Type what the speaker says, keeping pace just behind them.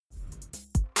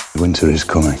Winter is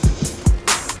coming.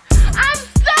 I'm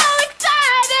so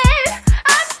excited!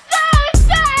 I'm so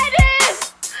excited!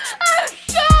 I'm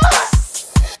so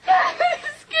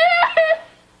scared!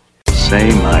 Say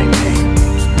my name.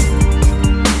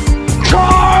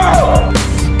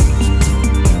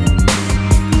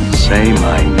 Say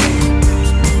my name.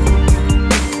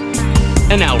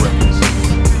 And now reference.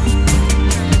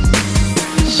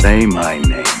 Say my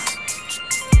name.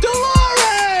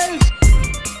 Dolores!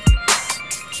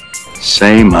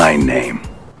 Say my name.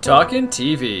 Talking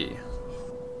TV.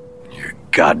 You're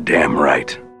goddamn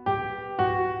right.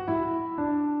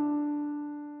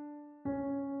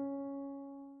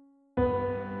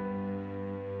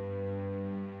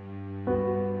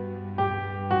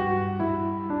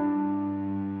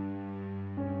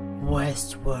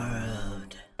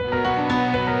 Westworld.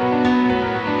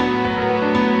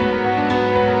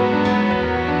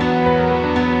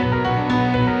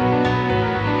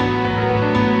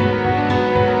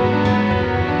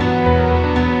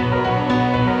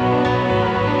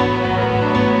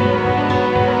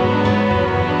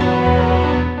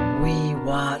 We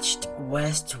watched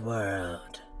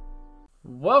Westworld.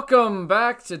 Welcome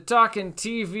back to Talking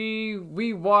TV.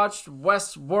 We watched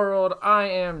Westworld. I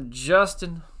am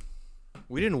Justin.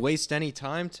 We didn't waste any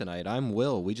time tonight. I'm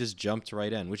Will. We just jumped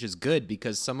right in, which is good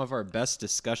because some of our best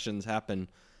discussions happen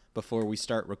before we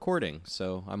start recording.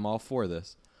 So I'm all for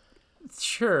this.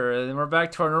 Sure, and we're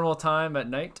back to our normal time at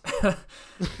night.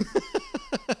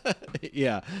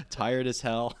 Yeah, tired as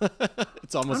hell.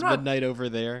 It's almost I'm not- midnight over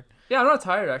there. Yeah, I'm not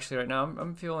tired actually right now.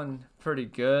 I'm feeling pretty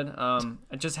good. I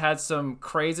just had some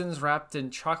craisins wrapped in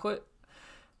chocolate,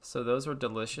 so those were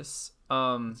delicious.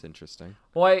 It's interesting.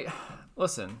 Well,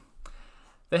 listen,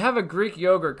 they have a Greek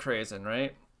yogurt craisin,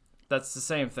 right? That's the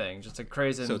same thing, just a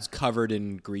craisin. So it's covered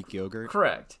in Greek yogurt?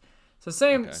 Correct. So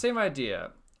same Okay. same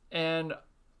idea. And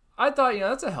I thought,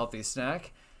 that's a healthy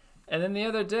snack. And then the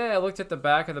other day I looked at the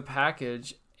back of the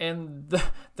package, and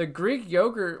the Greek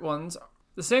yogurt ones,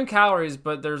 the same calories,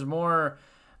 but there's more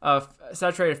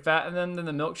saturated fat in them than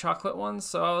the milk chocolate ones.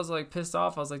 So I was like pissed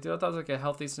off. I was like, dude, I thought it was like a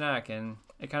healthy snack, and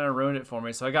it kind of ruined it for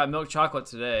me. So I got milk chocolate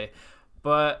today.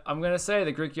 But I'm gonna say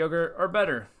the Greek yogurt are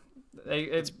better.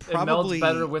 It probably- melds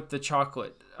better with the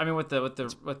chocolate. I mean, with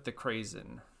the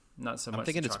craisin, not so much. I'm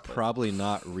thinking the it's chocolate. probably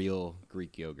not real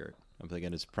Greek yogurt. I'm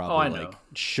thinking it's I probably know. like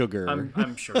sugar.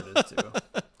 I'm sure it is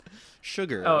too.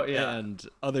 Sugar Oh, yeah. and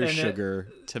other And sugar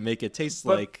to make it taste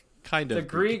but like kind of the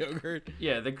Greek yogurt.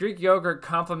 Yeah, the Greek yogurt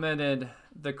complemented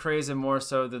the craisin more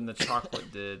so than the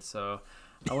chocolate did. So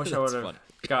I wish I would That's have funny.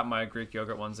 got my Greek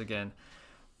yogurt ones again.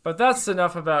 But that's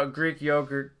enough about Greek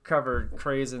yogurt covered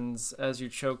craisins as you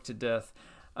choke to death.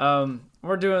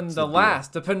 We're doing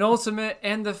the penultimate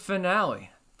and the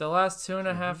finale. The last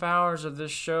 2.5 hours of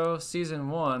this show, season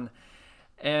 1.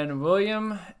 And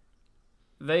William,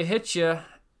 they hit you,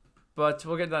 but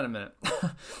we'll get to that in a minute.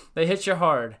 They hit you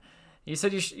hard. You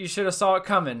said you should have saw it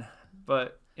coming,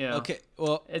 but Okay,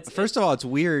 well, It's- first of all, it's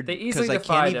weird they easily because I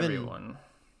defied can't even. everyone.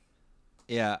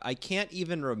 Yeah, I can't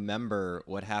even remember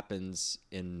what happens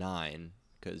in 9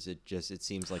 because it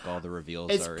seems like all the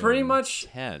reveals It's are pretty in much-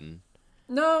 10.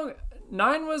 No,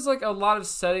 9 was like a lot of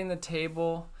setting the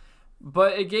table,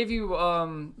 but it gave you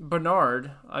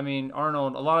Bernard, I mean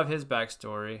Arnold, a lot of his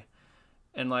backstory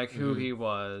and like who he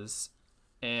was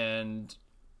and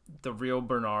the real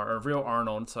Bernard or real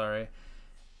Arnold, sorry,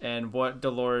 and what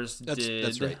Dolores did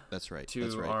That's right. to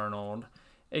That's right. Arnold.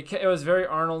 It was very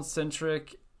Arnold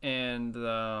centric, and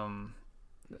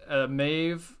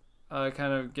Maeve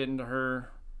kind of getting to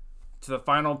the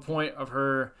final point of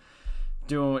her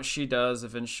doing what she does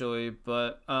eventually.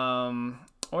 But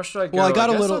where should I go? Well, I got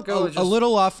guess a I'll go with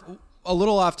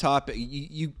little off topic.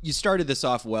 You started this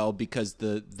off well because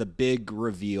the big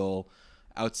reveal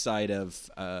outside of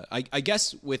I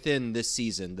guess within this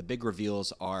season the big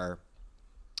reveals are,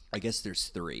 I guess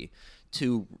there's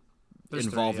two There's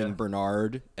involving three, yeah.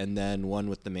 Bernard and then one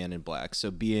with the Man in Black.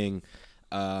 So being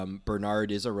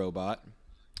Bernard is a robot.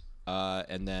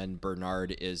 And then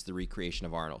Bernard is the recreation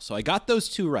of Arnold. So I got those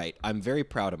two right. I'm very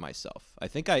proud of myself. I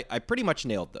think I pretty much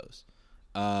nailed those.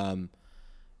 But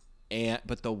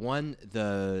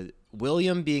the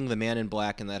William being the Man in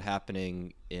Black and that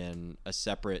happening in a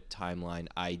separate timeline,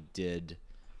 I did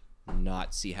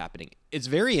not see happening. It's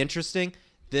very interesting.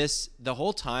 The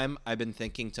whole time I've been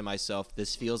thinking to myself,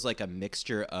 this feels like a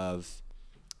mixture of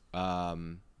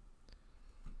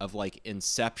like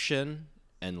Inception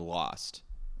and Lost.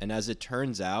 And as it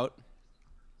turns out,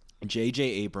 J.J.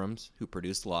 Abrams, who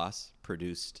produced Lost,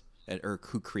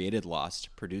 who created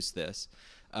Lost, produced this.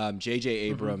 J.J.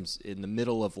 Abrams, in the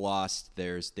middle of Lost,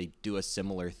 they do a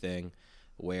similar thing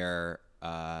where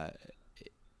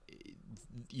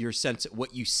your sense,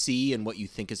 what you see and what you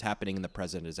think is happening in the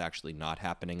present is actually not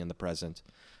happening in the present.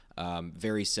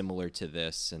 Very similar to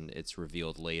this, and it's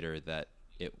revealed later that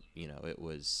it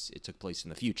took place in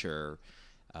the future.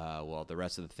 While the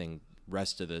rest of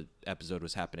the episode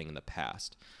was happening in the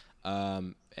past.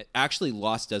 Actually,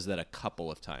 Lost does that a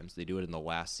couple of times. They do it in the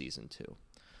last season too.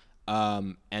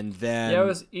 And then it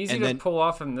was easy to pull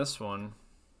off in this one.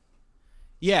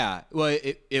 Yeah, well,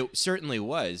 it certainly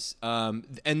was.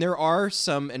 And there are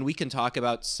some, and we can talk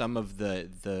about some of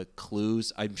the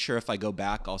clues. I'm sure if I go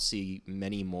back, I'll see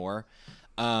many more.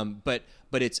 But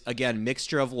it's, again,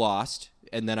 mixture of Lost,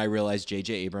 and then I realized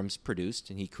J.J. Abrams produced,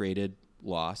 and he created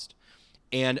Lost,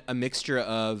 and a mixture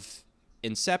of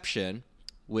Inception,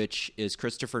 which is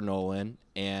Christopher Nolan,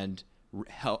 and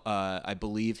I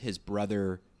believe his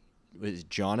brother was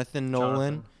Jonathan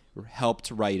Nolan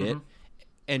helped write it.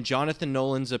 And Jonathan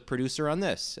Nolan's a producer on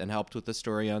this and helped with the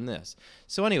story on this.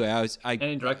 So anyway, and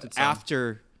he directed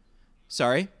some.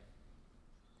 Sorry?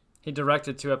 He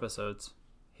directed 2 episodes.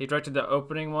 He directed the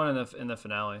opening one and the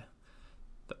finale.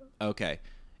 Okay.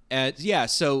 And yeah,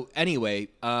 so anyway,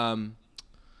 I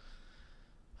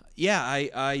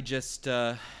just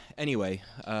anyway,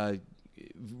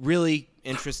 really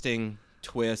interesting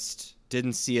twist.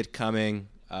 Didn't see it coming.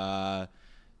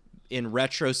 In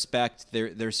retrospect,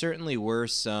 there certainly were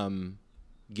some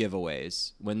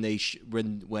giveaways when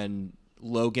when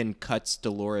Logan cuts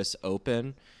Dolores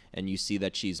open and you see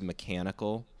that she's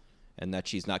mechanical and that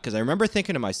she's not. Because I remember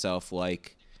thinking to myself,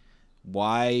 like,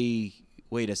 why?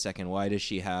 Wait a second. Why does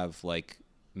she have like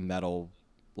metal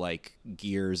like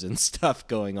gears and stuff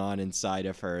going on inside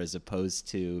of her as opposed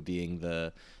to being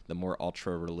the more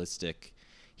ultra realistic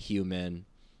human?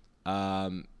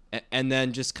 And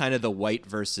then just kind of the white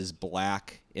versus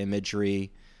black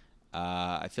imagery.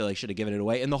 I feel like I should have given it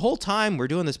away. And the whole time we're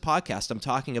doing this podcast, I'm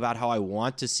talking about how I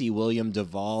want to see William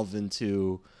devolve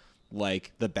into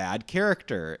like the bad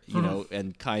character, you know,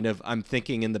 and kind of I'm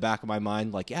thinking in the back of my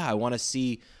mind, like, yeah, I want to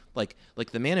see like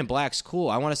the Man in Black's cool.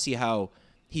 I want to see how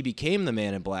he became the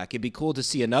Man in Black. It'd be cool to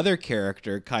see another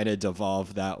character kind of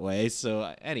devolve that way.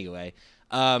 So anyway,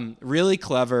 really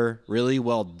clever, really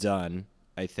well done,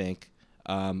 I think.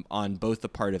 On both the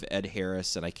part of Ed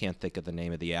Harris, and I can't think of the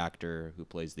name of the actor who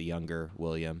plays the younger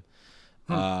William.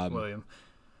 William.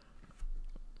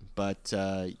 But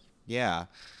yeah,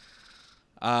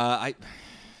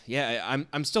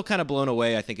 I'm still kind of blown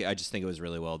away. I just think it was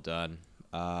really well done.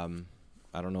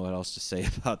 I don't know what else to say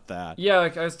about that. Yeah,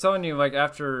 like I was telling you, like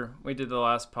after we did the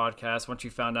last podcast, once you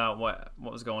found out what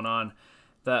was going on,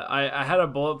 that I had a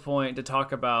bullet point to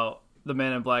talk about the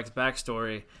Man in Black's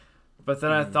backstory. But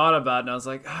then I thought about it, and I was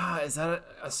like, is that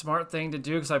a smart thing to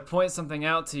do? Because I point something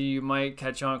out to you, you might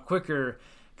catch on quicker.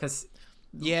 Because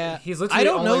he's literally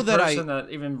the only person that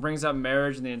even brings up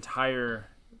marriage in the entire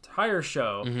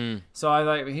show. So I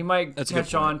like he might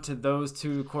catch on to those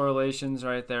 2 correlations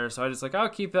right there. So I just like, I'll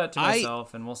keep that to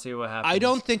myself, and we'll see what happens. I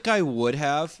don't think I would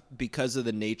have, because of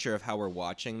the nature of how we're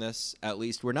watching this. At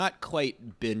least we're not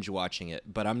quite binge watching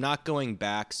it, but I'm not going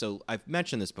back. So I've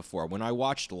mentioned this before. When I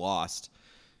watched Lost,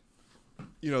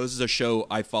 you know, this is a show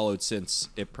I followed since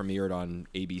it premiered on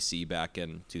ABC back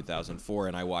in 2004,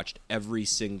 and I watched every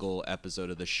single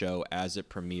episode of the show as it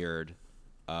premiered,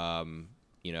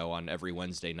 you know, on every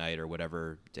Wednesday night or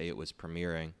whatever day it was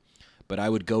premiering. But I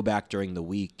would go back during the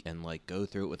week and, like, go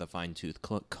through it with a fine-tooth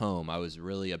comb. I was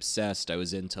really obsessed. I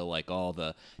was into, like, all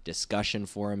the discussion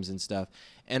forums and stuff.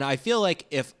 And I feel like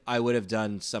if I would have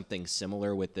done something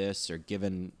similar with this or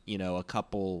given, you know, a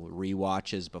couple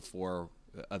rewatches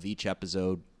of each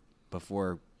episode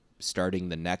before starting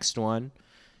the next one,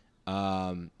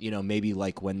 you know, maybe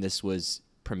like when this was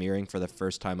premiering for the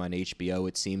first time on HBO,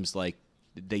 it seems like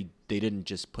they didn't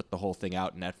just put the whole thing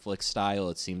out Netflix style.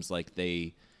 It seems like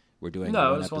they were doing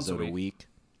one episode a week.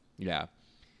 Yeah.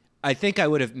 I think I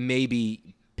would have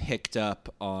maybe picked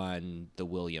up on the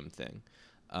William thing.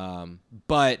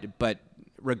 But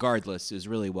regardless, it was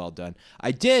really well done.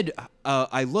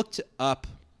 I looked up,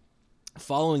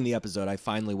 following the episode, I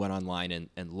finally went online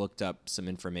and looked up some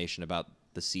information about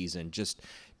the season, just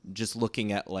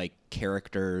looking at like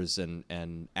characters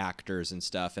and actors and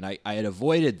stuff. And I had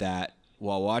avoided that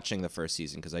while watching the first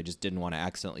season because I just didn't want to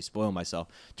accidentally spoil myself.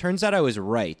 Turns out I was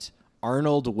right.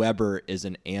 Arnold Weber is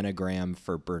an anagram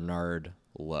for Bernard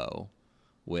Lowe,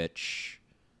 which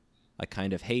I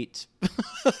kind of hate.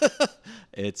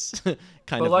 It's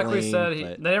kind of like lame, we said,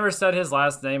 they never said his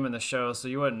last name in the show, so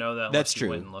you wouldn't know that unless you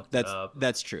went and looked it up.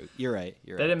 That's true. You're right.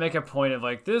 They didn't make a point of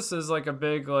like, this is like a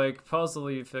big like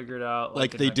puzzle you figured out.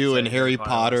 Like they do in Harry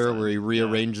Potter where he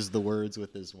rearranges the words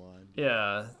with his wand.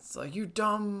 Yeah. It's like, you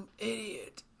dumb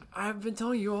idiot. I've been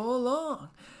telling you all along.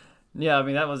 Yeah, I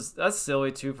mean that's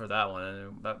silly too for that one,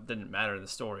 and that didn't matter to the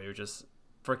story. It was just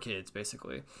for kids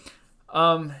basically.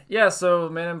 Yeah, so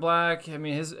Man in Black, I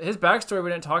mean his backstory we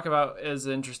didn't talk about is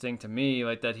interesting to me,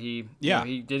 like that he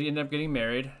he did end up getting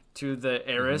married to the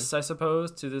heiress, I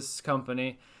suppose, to this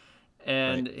company,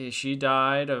 and she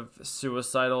died of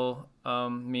suicidal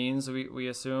means, we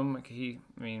assume. Like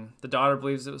the daughter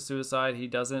believes it was suicide, he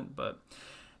doesn't, but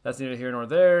that's neither here nor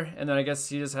there. And then I guess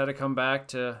he just had to come back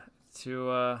to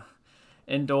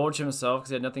indulge himself because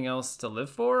he had nothing else to live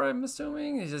for, I'm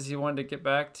assuming. He wanted to get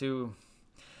back to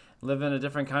living a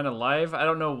different kind of life. I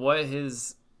don't know what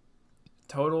his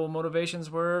total motivations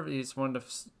were. He just wanted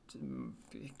to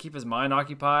keep his mind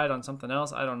occupied on something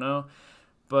else. I don't know.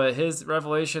 But his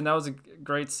revelation, that was a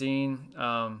great scene.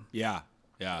 Yeah.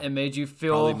 It made you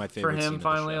feel Probably my for favorite scene him of the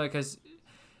finally, show. like, because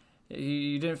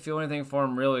you didn't feel anything for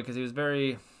him really, because he was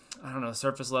very, I don't know,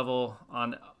 surface level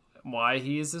on why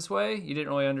he is this way. You didn't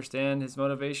really understand his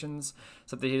motivations,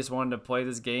 except that he just wanted to play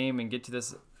this game and get to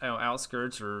this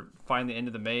outskirts or find the end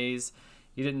of the maze.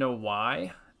 You didn't know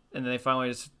why, and then they finally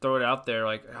just throw it out there.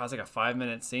 Like, it was like a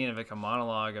 5-minute scene of like a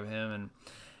monologue of him, and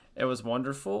it was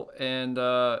wonderful. And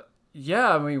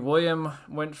yeah, I mean, William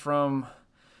went from,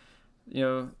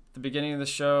 the beginning of the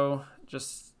show,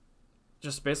 just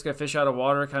basically a fish out of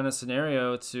water kind of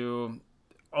scenario, to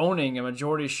owning a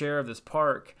majority share of this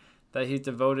park that he's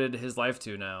devoted his life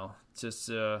to now, just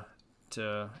to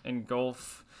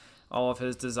engulf all of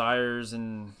his desires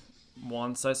and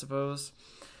wants, I suppose.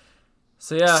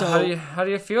 So yeah, how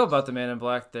do you feel about the Man in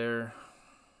Black there?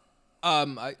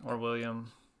 Or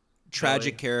William?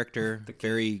 Tragic Billy, character,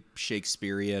 very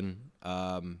Shakespearean.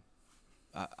 I'm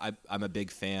a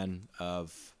big fan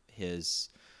of his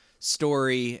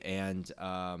story, and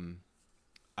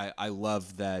I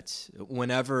love that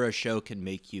whenever a show can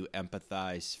make you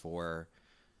empathize for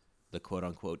the quote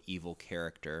unquote evil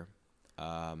character,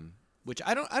 which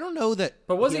I don't know that.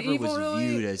 But was he it ever evil, was really?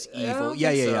 viewed as I evil? don't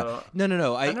Yeah. think so.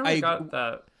 No. I never got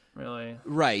that really.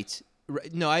 Right.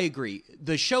 No, I agree.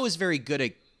 The show is very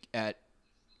good at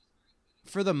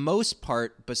for the most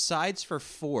part, besides for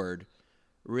Ford,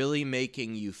 really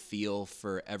making you feel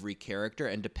for every character,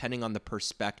 and depending on the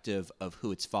perspective of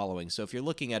who it's following. So if you're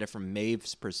looking at it from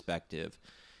Maeve's perspective,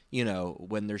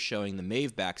 when they're showing the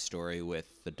Maeve backstory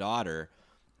with the daughter,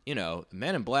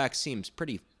 Man in Black seems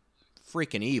pretty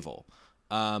freaking evil.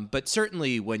 But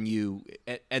certainly when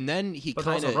and then he But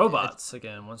kind of also robots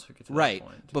again. Once we get to right that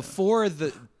point, before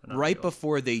real.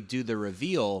 before they do the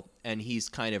reveal, and he's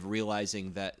kind of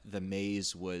realizing that the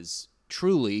maze was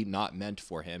truly not meant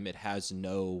for him. It has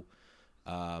no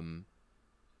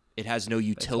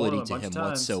utility to him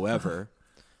whatsoever.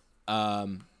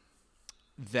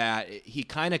 That he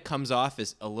kind of comes off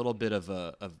as a little bit of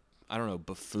I don't know,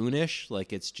 buffoonish.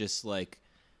 Like, it's just like,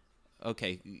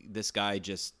 okay, this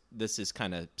is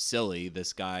kind of silly.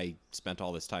 This guy spent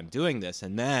all this time doing this.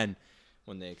 And then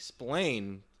when they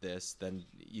explain this, then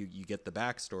you get the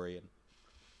backstory. And,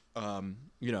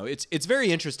 it's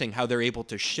very interesting how they're able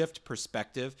to shift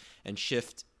perspective and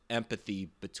shift empathy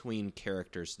between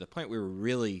characters to the point where we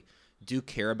really do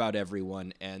care about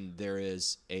everyone. And there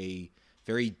is a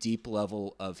very deep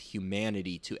level of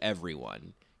humanity to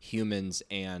everyone, humans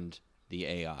and the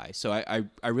AI. So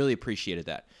I really appreciated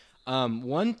that.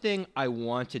 One thing I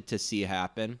wanted to see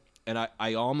happen, and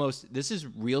I almost, this is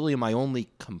really my only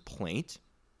complaint.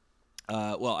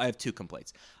 Well, I have two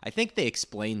complaints. I think they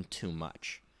explained too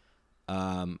much.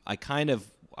 I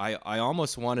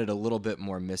almost wanted a little bit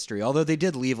more mystery, although they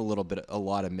did leave a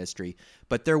lot of mystery.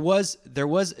 But there was,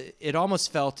 it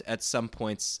almost felt at some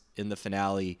points in the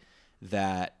finale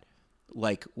that,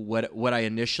 like, what I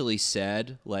initially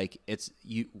said, like,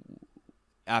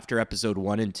 after episode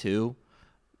 1 and 2,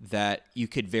 that you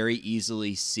could very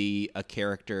easily see a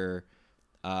character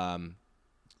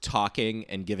talking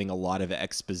and giving a lot of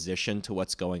exposition to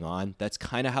what's going on. That's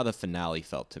kind of how the finale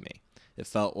felt to me. It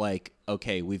felt like,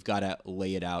 okay, we've got to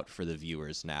lay it out for the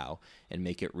viewers now and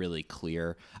make it really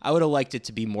clear. I would have liked it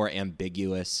to be more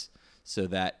ambiguous so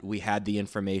that we had the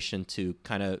information to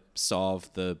kind of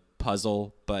solve the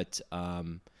puzzle, but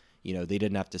they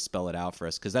didn't have to spell it out for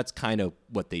us, because that's kind of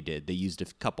what they did. They used a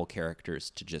couple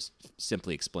characters to just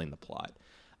simply explain the plot.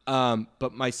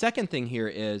 But my second thing here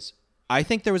is, I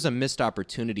think there was a missed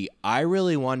opportunity. I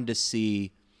really wanted to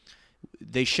see,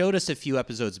 they showed us a few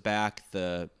episodes back,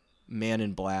 the Man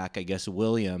in Black, I guess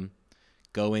William,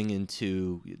 going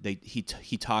into,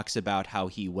 he talks about how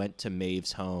he went to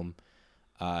Maeve's home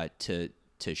to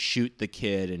shoot the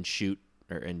kid and shoot,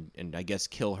 and I guess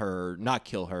kill her, not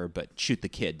kill her, but shoot the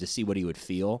kid to see what he would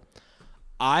feel.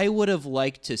 I would have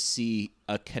liked to see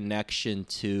a connection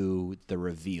to the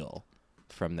reveal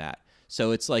from that.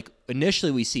 So it's like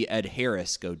initially we see Ed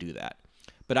Harris go do that.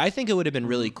 But I think it would have been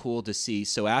really cool to see.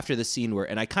 So after the scene where,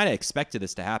 and I kind of expected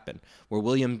this to happen, where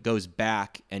William goes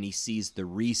back and he sees the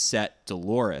reset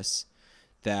Dolores,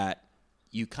 that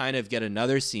you kind of get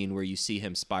another scene where you see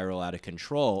him spiral out of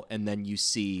control, and then you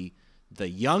see the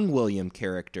young William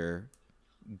character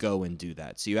go and do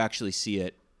that. So you actually see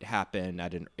it happen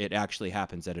it actually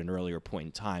happens at an earlier point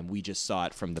in time. We just saw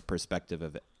it from the perspective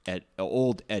of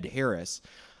old Ed Harris.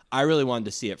 I really wanted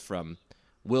to see it from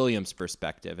William's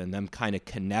perspective and them kind of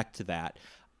connect that.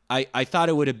 I thought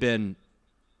it would have been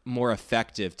more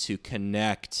effective to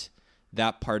connect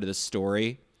that part of the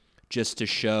story just to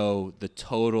show the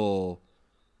total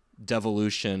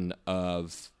devolution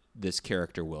of this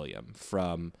character William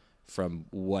from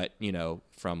what,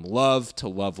 from love to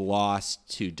love lost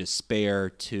to despair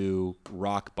to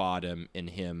rock bottom in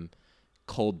him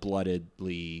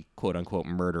cold-bloodedly, quote unquote,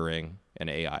 murdering an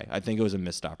AI. I think it was a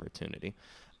missed opportunity.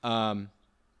 I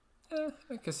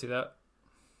can see that.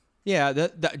 Yeah,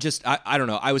 that just I don't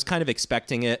know. I was kind of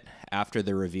expecting it after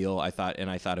the reveal. I thought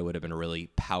it would have been a really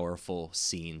powerful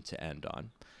scene to end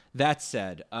on. That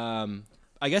said,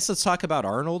 I guess let's talk about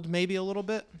Arnold maybe a little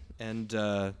bit. And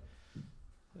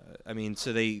I mean,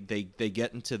 so they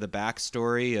get into the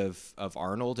backstory of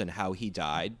Arnold and how he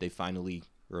died. They finally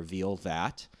reveal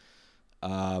that.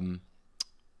 And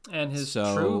his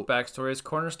true backstory is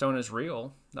Cornerstone is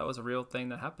real. That was a real thing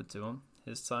that happened to him.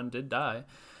 His son did die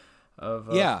of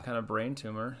a kind of brain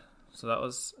tumor. So that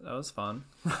was fun.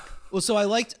 Well, so I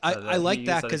liked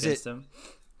that because it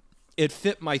it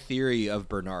fit my theory of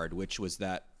Bernard, which was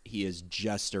that he is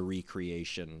just a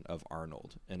recreation of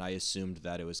Arnold. And I assumed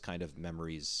that it was kind of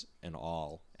memories and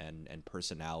all and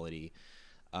personality.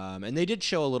 And they did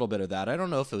show a little bit of that. I don't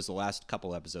know if it was the last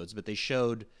couple episodes, but they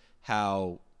showed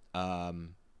how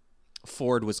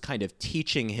Ford was kind of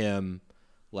teaching him,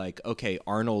 like, okay,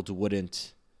 Arnold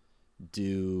wouldn't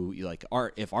do, like,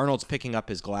 if Arnold's picking up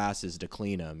his glasses to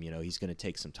clean them, he's going to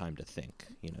take some time to think.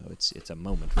 It's a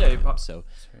moment for him. So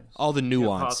all the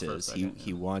nuances,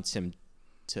 he wants him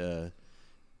to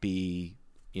be,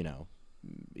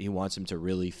 he wants him to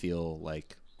really feel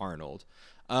like Arnold.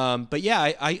 But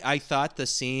yeah, I thought the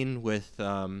scene with,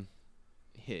 kind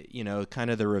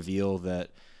of the reveal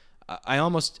that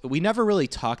we never really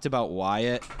talked about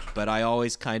Wyatt, but I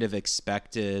always kind of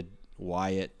expected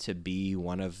Wyatt to be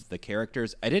one of the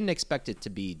characters. I didn't expect it to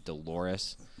be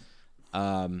Dolores.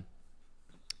 But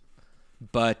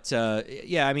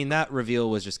yeah, I mean, that reveal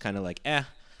was just kind of like,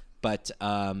 but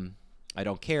I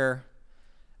don't care.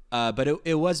 But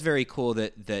it was very cool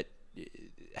that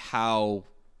how,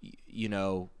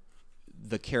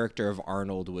 the character of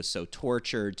Arnold was so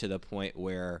tortured to the point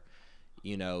where,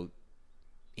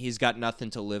 he's got nothing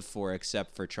to live for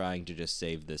except for trying to just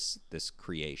save this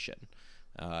creation,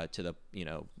 to the,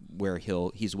 where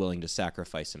he's willing to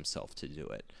sacrifice himself to do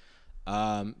it.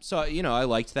 So, I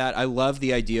liked that. I love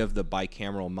the idea of the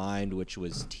bicameral mind, which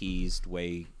was teased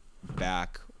way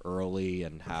back early,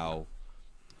 and how,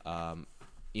 I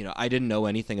didn't know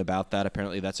anything about that.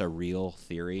 Apparently that's a real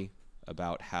theory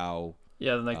about how,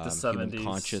 like the 70s. Human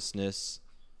consciousness,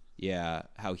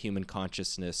 how human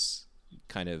consciousness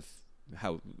kind of,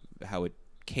 how it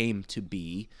came to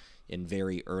be in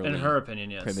very early, in her opinion,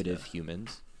 yes, primitive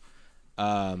humans.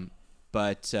 But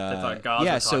they thought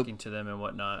gods were talking to them and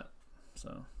whatnot.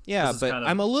 So but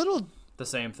I'm a little the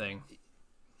same thing.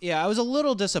 Yeah, I was a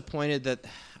little disappointed that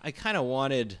I kind of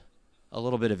wanted a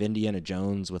little bit of Indiana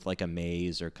Jones with like a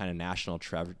maze or kind of National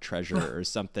Treasure or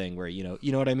something where, you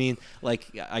know what I mean? Like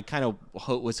I kind of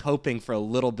was hoping for a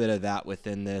little bit of that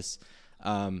within this.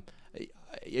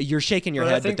 You're shaking your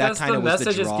head, but that kind of was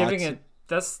the draw.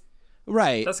 That's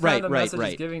right. That's kind of the message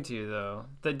it's giving to you, though.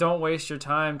 That don't waste your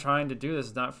time trying to do this.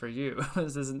 It's not for you.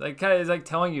 This isn't like it's like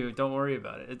telling you, don't worry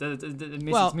about it.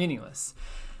 It's meaningless.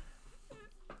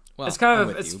 Well, it's kind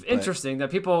of interesting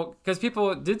that people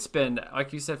did spend,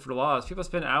 like you said, for the laws, people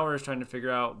spend hours trying to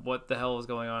figure out what the hell is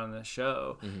going on in the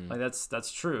show. Mm-hmm. Like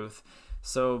that's truth.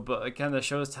 So, but again, the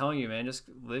show is telling you, man, just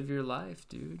live your life,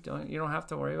 dude. You don't have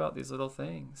to worry about these little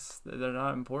things. They're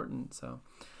not important. So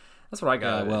that's what I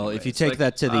got. Well, if you take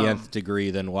that to the nth degree,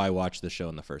 then why watch the show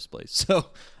in the first place? So,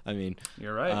 I mean,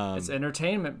 you're right. It's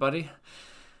entertainment, buddy.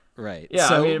 Right. Yeah.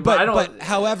 So, I mean,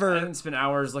 however, I didn't spend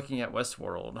hours looking at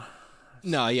Westworld.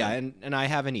 No, yeah, and I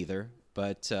haven't either,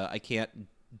 but I can't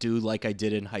do like I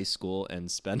did in high school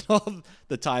and spend all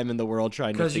the time in the world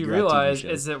trying to figure out TV shows. Because you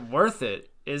realize, is it worth it?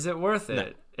 Is it worth it?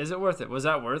 No. Is it worth it? Was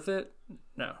that worth it?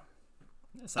 No.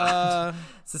 It's as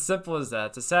simple as that.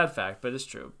 It's a sad fact, but it's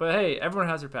true. But hey, everyone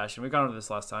has their passion. We got into this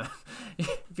last time.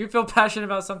 If you feel passionate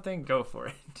about something, go for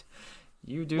it.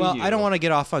 You do. Well, you. I don't want to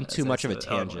get off on too As I much of a said-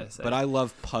 oh, what I tangent, say. but I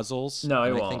love puzzles. No,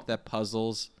 and it I won't. think that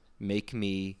puzzles make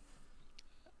me.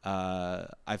 I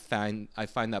find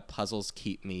that puzzles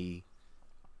keep me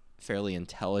fairly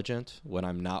intelligent when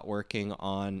I'm not working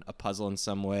on a puzzle in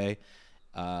some way.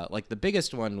 Like the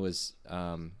biggest one was,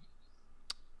 when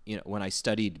I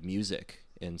studied music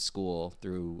in school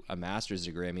through a master's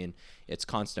degree. I mean, it's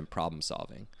constant problem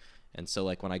solving. And so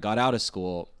like when I got out of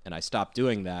school and I stopped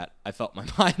doing that, I felt my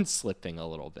mind slipping a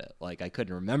little bit. Like I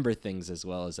couldn't remember things as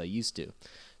well as I used to.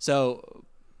 So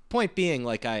point being,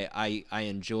 like I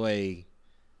enjoy,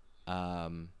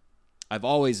 I've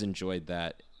always enjoyed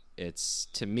that.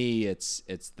 To me, it's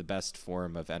the best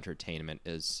form of entertainment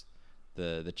is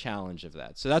the challenge of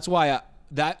that. So that's why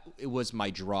it was my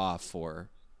draw for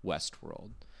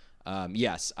Westworld.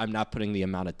 Yes, I'm not putting the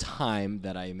amount of time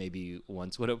that I maybe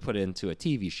once would have put into a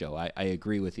TV show. I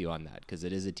agree with you on that because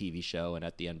it is a TV show, and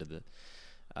at the end of the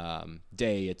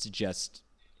day, it's just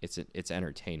it's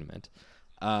entertainment.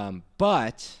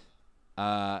 But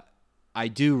I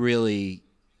do really.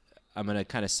 I'm gonna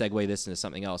kind of segue this into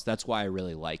something else. That's why I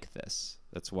really like this.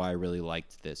 That's why I really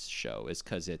liked this show is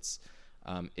because it's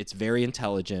very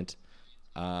intelligent.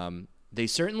 They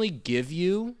certainly give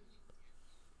you.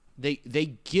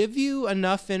 They give you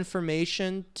enough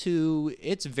information to.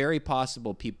 It's very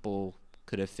possible people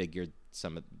could have figured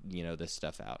some of this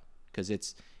stuff out because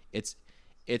it's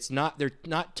not. They're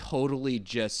not totally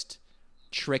just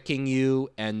tricking you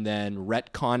and then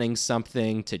retconning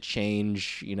something to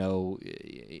change.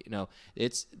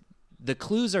 It's the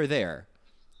clues are there.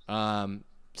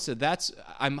 So that's.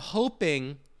 I'm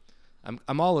hoping.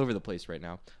 I'm all over the place right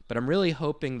now, but I'm really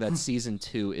hoping that season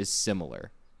 2 is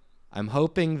similar. I'm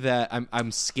hoping that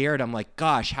I'm scared. I'm like,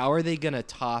 gosh, how are they gonna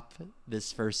top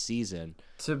this first season?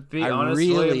 To be I honest,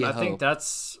 really William, I hope- think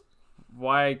that's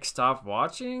why I stopped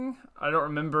watching. I don't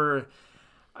remember.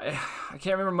 I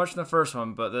can't remember much in the first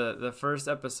one, but the first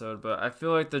episode. But I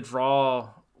feel like the draw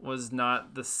was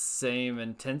not the same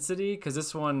intensity because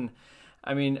this one.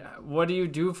 I mean, what do you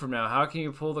do from now? How can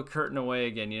you pull the curtain away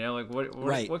again?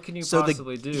 What can you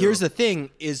possibly do? Here's the thing: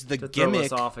 is the to throw gimmick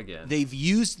us off again? They've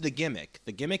used the gimmick.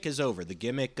 The gimmick is over. The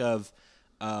gimmick of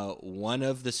one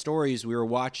of the stories we were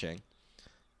watching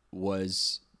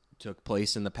took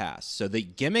place in the past. So the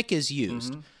gimmick is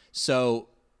used. Mm-hmm. So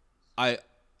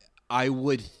I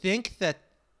would think that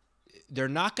they're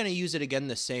not going to use it again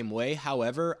the same way.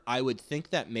 However, I would think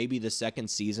that maybe the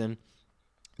second season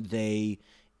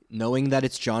knowing that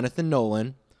it's Jonathan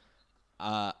Nolan,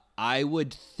 I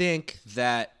would think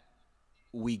that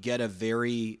we get a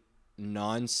very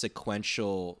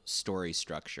non-sequential story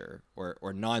structure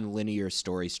or non-linear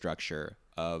story structure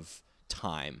of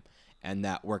time, and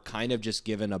that we're kind of just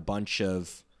given a bunch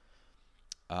of,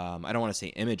 I don't want to say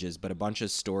images, but a bunch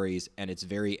of stories, and it's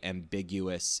very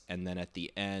ambiguous, and then at the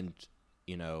end,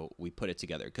 we put it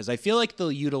together. Because I feel like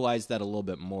they'll utilize that a little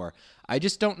bit more. I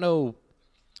just don't know.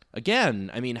 Again,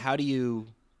 I mean, how do you,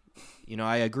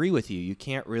 I agree with you. You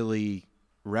can't really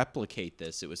replicate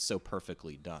this. It was so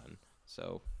perfectly done.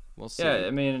 So we'll see. Yeah,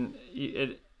 I mean,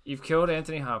 you've killed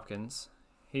Anthony Hopkins.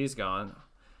 He's gone.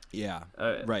 Yeah,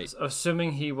 right.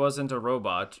 Assuming he wasn't a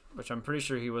robot, which I'm pretty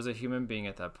sure he was a human being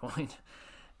at that point.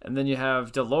 And then you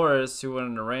have Dolores, who went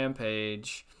on a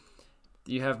rampage.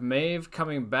 You have Maeve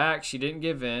coming back. She didn't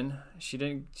give in. She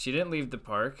didn't leave the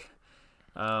park.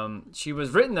 She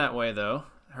was written that way, though.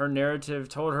 Her narrative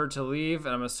told her to leave,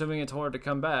 and I'm assuming it told her to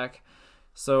come back.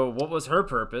 So what was her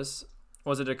purpose?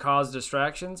 Was it to cause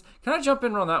distractions? Can I jump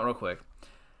in on that real quick?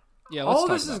 Yeah, All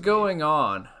this is going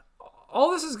on.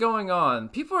 All this is going on.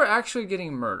 People are actually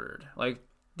getting murdered. Like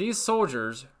these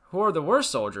soldiers, who are the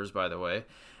worst soldiers, by the way.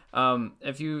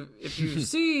 If you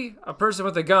see a person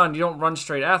with a gun, you don't run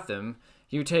straight at them.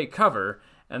 You take cover.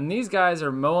 And these guys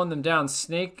are mowing them down.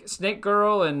 Snake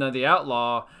Girl and the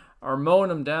Outlaw are mowing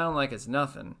them down like it's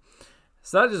nothing.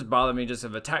 So that just bothered me just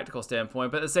of a tactical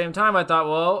standpoint. But at the same time, I thought,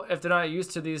 well, if they're not used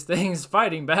to these things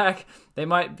fighting back, they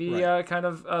might be kind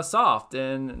of soft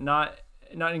and not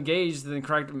engaged in the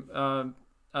correct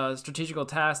strategical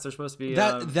tasks they're supposed to be.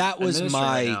 That was administering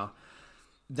right now.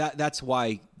 That's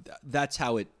why that's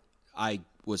how I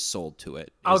was sold to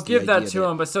it. I'll give that to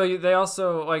them, but so they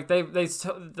also like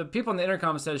the people on the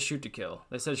intercom said shoot to kill.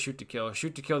 They said shoot to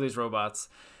kill these robots.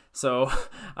 So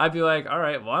I'd be like, all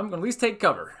right, well, I'm going to at least take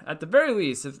cover. At the very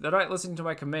least, if they're not listening to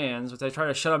my commands, which I try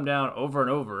to shut them down over and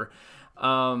over.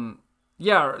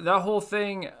 Yeah, that whole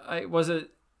thing,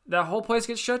 that whole place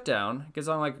gets shut down, gets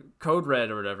on like code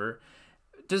red or whatever.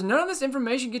 does none of this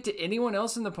information get to anyone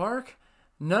else in the park?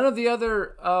 None of the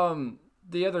other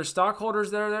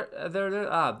stockholders that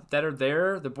are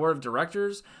there, the board of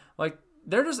directors, like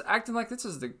they're just acting like this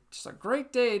is just a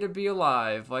great day to be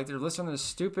alive. Like they're listening to this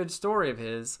stupid story of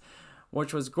his,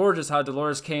 which was gorgeous. How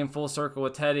Dolores came full circle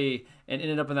with Teddy and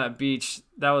ended up on that beach.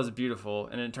 That was beautiful,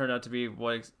 and it turned out to be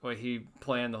what he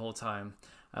planned the whole time.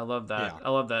 I love that. Yeah. I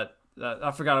love that.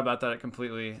 I forgot about that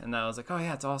completely, and I was like, oh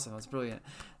yeah, it's awesome. It's brilliant.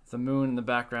 The moon in the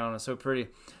background is so pretty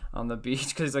on the beach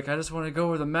because he's like, I just want to go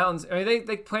over the mountains. I mean,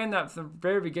 they planned that from the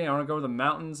very beginning. I want to go over the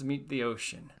mountains, meet the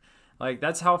ocean. Like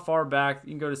that's how far back you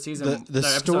can go to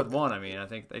episode 1. I mean, I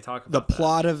think they talk about the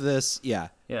plot of this. Yeah,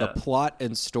 Yeah. the plot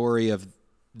and story of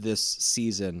this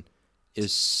season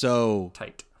is so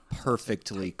tight.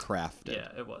 perfectly crafted. Yeah,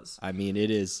 it was. I mean,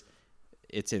 it's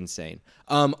insane.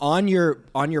 On your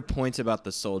point about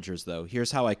the soldiers, though,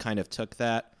 here's how I kind of took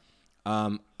that.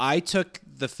 I took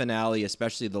the finale,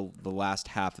 especially the last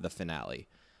half of the finale,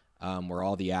 where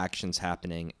all the action's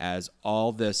happening, as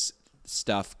all this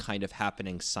stuff kind of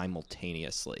happening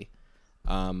simultaneously.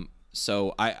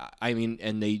 So I mean,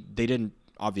 and they didn't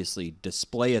obviously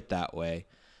display it that way,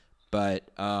 but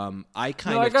I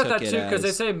kind of I got took that it too because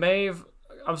as, they say Maeve.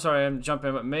 I'm sorry, I'm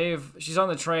jumping, but Maeve, she's on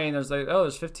the train.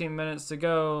 There's 15 minutes to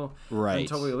go Right.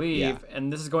 until we leave, Yeah.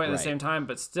 and this is going at the Right. same time.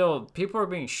 But still, people are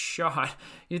being shot.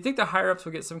 You'd think the higher ups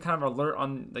would get some kind of alert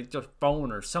on like their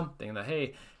phone or something that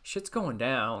hey, shit's going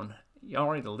down.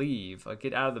 Y'all need to leave. Like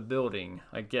get out of the building.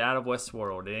 Like get out of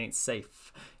Westworld. It ain't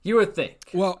safe. You would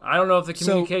think. Well, I don't know if the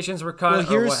so- communications were cut or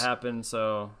here's- what happened.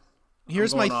 So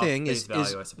Here's I'm my going off thing: face is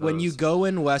value, I when you suppose. go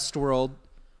in Westworld,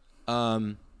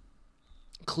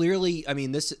 clearly, I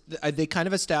mean, they kind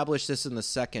of established this in the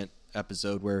second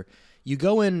episode where you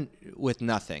go in with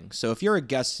nothing. So if you're a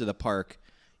guest to the park,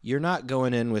 you're not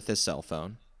going in with a cell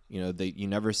phone. You know, you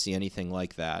never see anything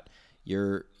like that.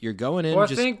 You're going in Well, I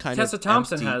just think kind Tessa of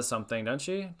Thompson empty. has something, doesn't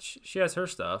she? She has her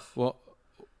stuff. Well,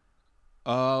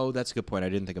 oh, that's a good point. I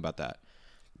didn't think about that.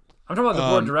 I'm talking about the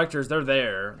board of directors. They're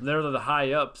there. They're the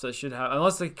high ups that should have,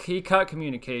 unless he cut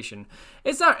communication.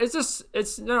 It's not. It's just.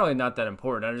 It's really not that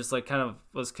important. I just like kind of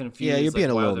was confused. Yeah, you're being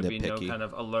a why little would there be no nitpicky. kind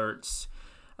of alerts.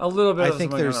 A little bit I of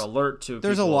think some kind of there's- alert to.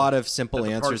 There's a people lot of simple that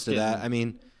the answers park's to that. getting- I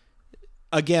mean,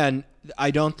 again,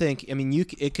 I don't think. I mean,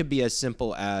 it could be as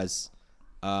simple as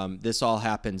this all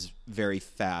happens very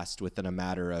fast within a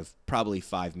matter of probably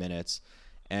 5 minutes,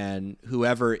 and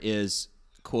whoever is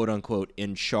quote unquote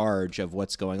in charge of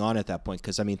what's going on at that point.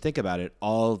 Because I mean, think about it.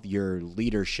 All of your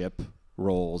leadership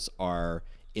roles are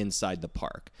inside the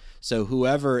park. So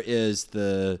whoever is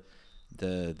the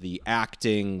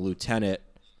acting lieutenant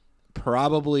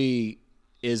probably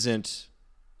isn't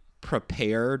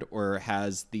prepared or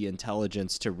has the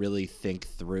intelligence to really think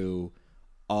through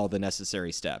all the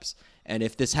necessary steps. And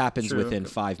if this happens True. within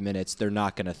 5 minutes, they're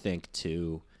not going to think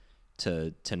to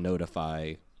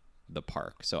notify the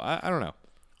park. So I don't know.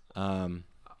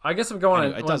 I guess I'm going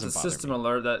Anyway, it on doesn't the bother system me.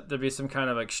 alert that there'd be some kind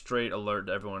of like straight alert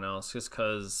to everyone else, just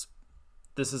because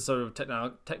this is sort of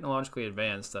technologically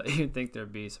advanced that you'd think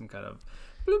there'd be some kind of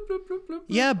bloop, bloop, bloop, bloop, bloop.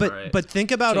 Yeah, but All right. but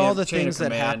think about Chain all of- the chain of things that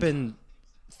command. happen.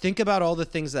 Think about all the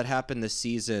things that happened this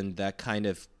season that kind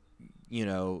of,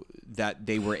 that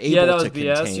they were able Yeah, that was to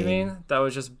BS. contain. You mean that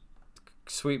was just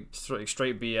straight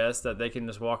BS that they can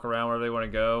just walk around wherever they want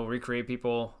to go, recreate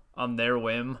people on their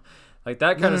whim, like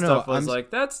that kind of no, stuff was I'm- like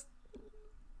that's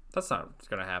not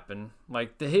gonna happen.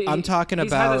 Like I'm talking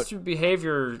he's had about- this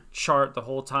behavior chart the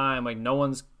whole time. Like no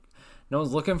one's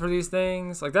looking for these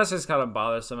things. Like that's just kind of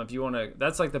bothersome. If you want to,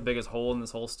 that's like the biggest hole in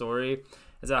this whole story.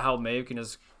 Is that how Maeve can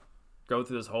just go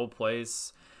through this whole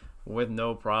place with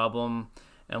no problem,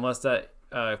 unless that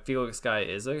Felix guy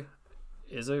is a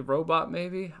robot,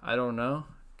 maybe. I don't know,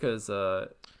 because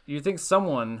you think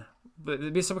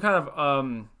there'd be some kind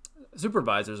of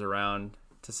supervisors around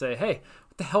to say, hey,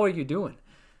 what the hell are you doing?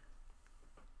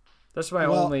 That's my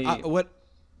only what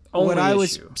only I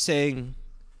was issue. saying,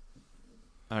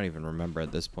 I don't even remember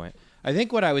at this point. I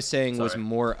think what I was saying was Sorry.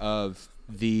 more of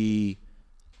the,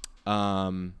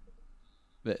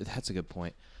 that's a good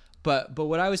point. But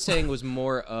what I was saying was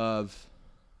more of,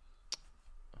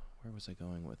 where was I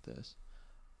going with this?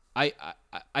 I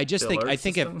just The think alert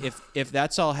think system? if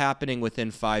that's all happening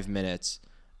within 5 minutes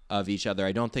of each other,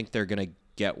 I don't think they're gonna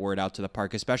get word out to the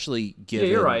park, especially given.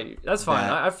 Yeah, you're right. That's fine.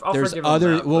 that I'll there's forgive them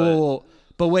other. that, Whoa.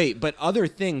 But wait, but other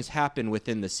things happen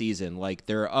within the season. Like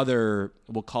there are other,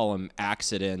 we'll call them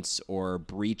accidents or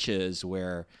breaches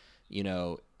where,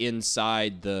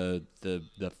 inside the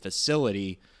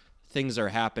facility, things are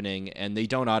happening and they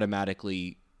don't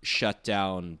automatically shut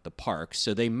down the park.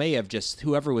 So they may have just,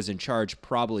 whoever was in charge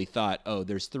probably thought, oh,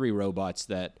 there's 3 robots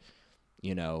that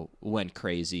went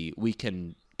crazy, we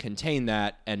can contain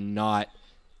that and not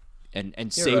and You're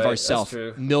save right. ourselves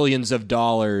That's true. millions of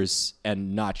dollars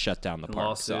and not shut down the park.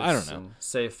 Lawsuits So I don't know. and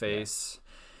save face.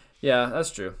 Yeah, that's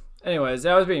true. Anyways,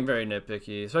 I was being very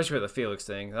nitpicky, especially with the Felix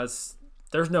thing.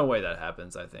 There's no way that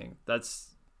happens. I think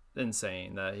that's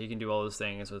insane that he can do all those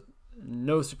things with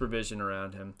no supervision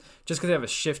around him just because they have a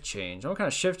shift change. What kind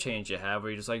of shift change you have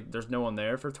where you're just like there's no one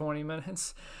there for 20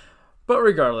 minutes? But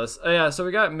regardless, yeah. So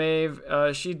we got Maeve.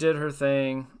 She did her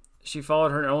thing. She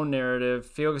followed her own narrative.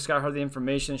 Felix got her the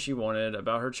information she wanted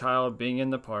about her child being in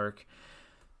the park.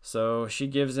 So she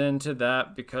gives in to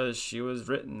that because she was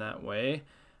written that way.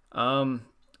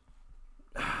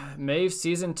 Maeve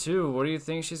season 2, what do you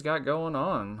think she's got going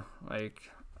on?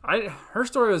 Her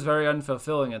story was very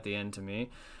unfulfilling at the end to me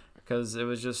because it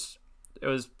was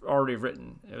already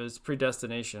written. It was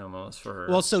predestination almost for her.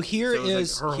 Well, so here So it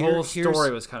was is her here- whole here's-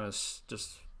 story was kind of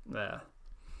just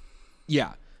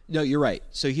Yeah. No, you're right.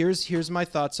 So here's my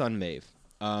thoughts on Maeve.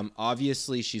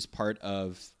 Obviously, she's part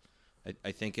of.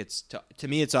 I think it's to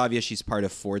me, it's obvious she's part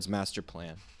of Ford's master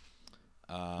plan.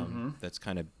 That's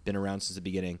kind of been around since the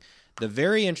beginning. The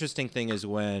very interesting thing is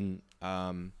when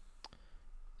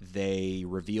they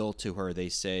reveal to her, they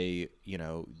say,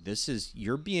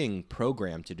 you're being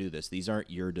programmed to do this. These aren't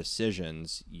your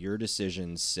decisions. Your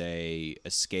decisions say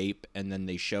escape, and then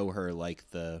they show her like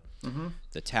the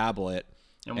tablet.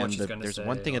 And what she's gonna there's say,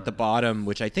 one thing at or- the bottom,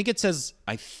 which I think it says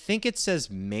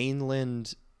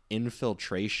mainland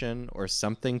infiltration or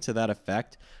something to that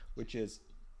effect, which is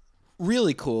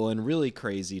really cool and really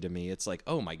crazy to me. It's like,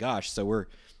 oh my gosh, so we're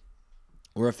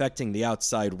affecting the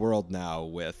outside world now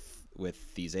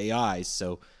with these AIs.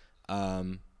 So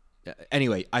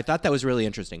anyway, I thought that was really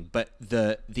interesting. But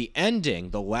the ending,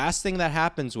 the last thing that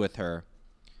happens with her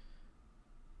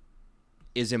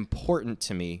is important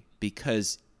to me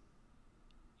because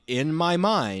in my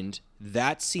mind,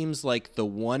 that seems like the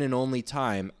one and only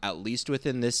time, at least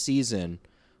within this season,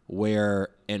 where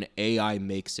an AI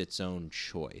makes its own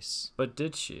choice. But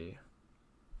did she?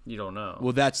 You don't know.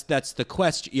 Well, that's the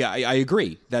question. Yeah, I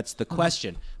agree. That's the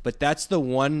question. But that's the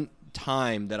one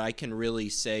time that I can really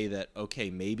say that, okay,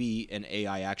 maybe an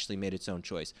AI actually made its own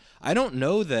choice. I don't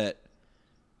know that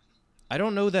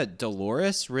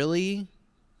Dolores really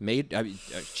made. I mean,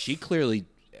 she clearly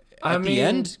at the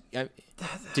end.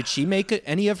 Did she make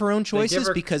any of her own choices?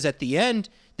 Because at the end,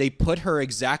 they put her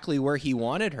exactly where he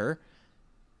wanted her.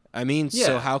 I mean,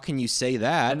 so how can you say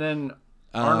that? And then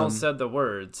Arnold said the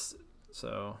words,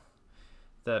 so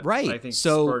that I think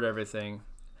spurred everything.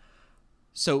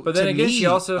 So, but then again, she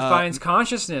also finds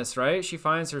consciousness, right? She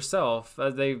finds herself.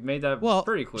 They made that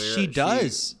pretty clear. She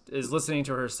does. She is listening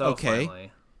to herself. Okay.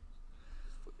 Finally.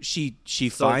 She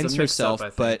finds herself,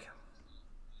 but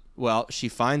she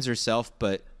finds herself,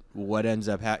 but what ends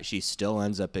up she still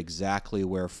ends up exactly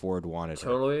where Ford wanted her.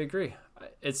 Totally agree.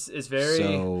 It's very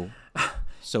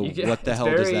so what the hell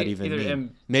does that even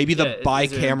mean? Maybe the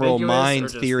bicameral mind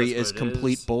theory is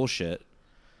complete bullshit.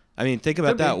 I mean, think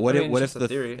about that. What if the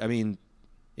theory? I mean,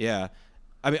 yeah.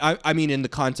 I mean, in the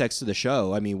context of the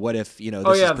show. I mean, what if this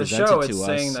is presented to us?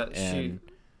 Saying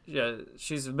that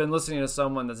she's been listening to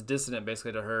someone that's dissonant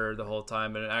basically to her the whole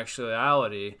time, but in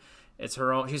actuality, it's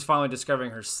her own. She's finally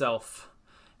discovering herself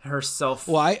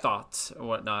thoughts and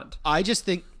whatnot. I just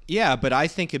think, but I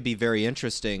think it'd be very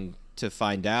interesting to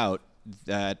find out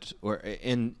that, or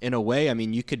in a way, I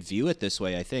mean, you could view it this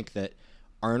way. I think that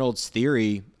Arnold's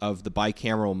theory of the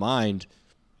bicameral mind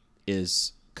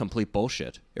is complete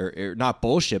bullshit, or not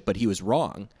bullshit, but he was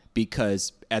wrong,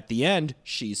 because at the end,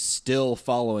 she's still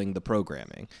following the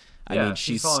programming. I mean,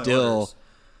 she's still orders.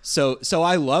 So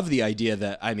I love the idea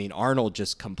that, I mean, Arnold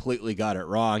just completely got it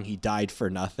wrong. He died for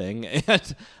nothing.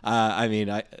 And I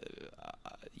mean,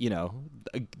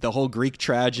 the whole Greek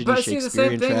tragedy,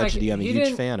 Shakespearean tragedy, I'm a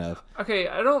huge fan of. Okay,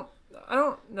 I don't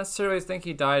necessarily think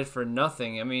he died for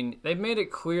nothing. I mean, they made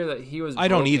it clear that he was. I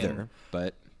don't either,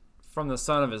 but from the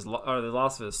the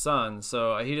loss of his son.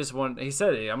 So he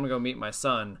said, "I'm gonna go meet my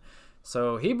son."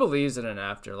 So he believes in an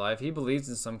afterlife. He believes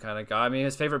in some kind of God. I mean,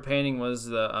 his favorite painting was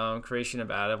the creation of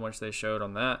Adam, which they showed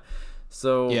on that.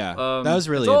 So that was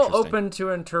really it's all interesting. open to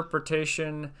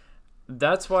interpretation.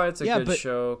 That's why it's a good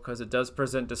show, because it does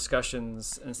present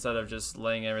discussions instead of just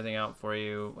laying everything out for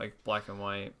you like black and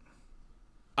white.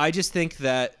 I just think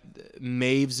that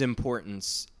Maeve's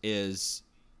importance is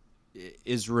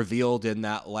revealed in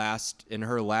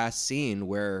her last scene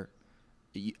where,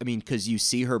 I mean, because you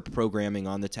see her programming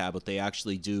on the tablet. They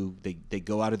actually do. They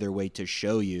go out of their way to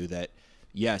show you that,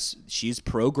 yes, she's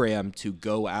programmed to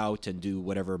go out and do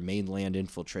whatever mainland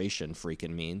infiltration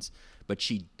freaking means, but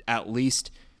she at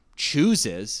least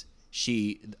chooses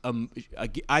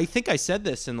I think I said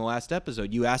this in the last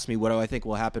episode. You asked me what do I think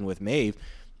will happen with Maeve,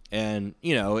 and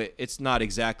it's not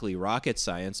exactly rocket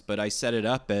science, but I set it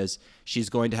up as she's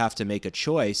going to have to make a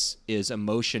choice. Is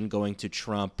emotion going to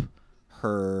trump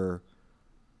her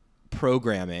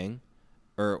programming,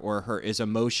 or is the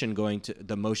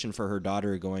motion for her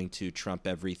daughter going to trump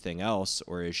everything else,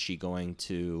 or is she going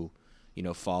to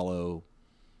follow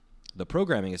the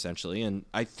programming essentially? And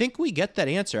I think we get that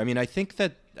answer. I mean, I think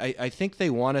that I think they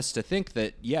want us to think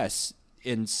that yes,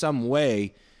 in some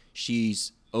way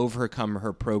she's overcome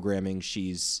her programming.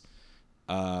 She's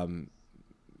the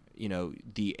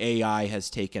AI has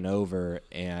taken over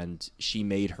and she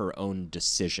made her own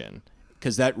decision,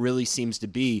 because that really seems to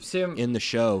be in the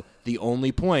show the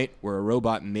only point where a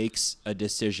robot makes a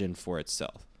decision for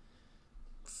itself.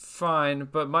 Fine,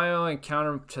 but my only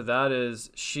counter to that is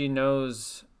she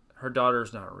knows her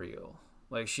daughter's not real.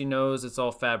 Like, she knows it's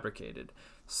all fabricated.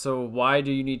 So why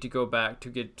do you need to go back to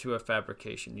get to a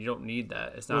fabrication? You don't need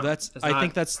that. It's not. I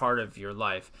think that's part of your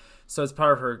life. So it's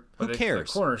part of her. Who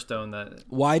cares? The cornerstone.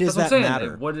 Why does that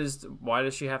matter? Why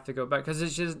does she have to go back? Because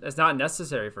it's not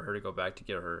necessary for her to go back to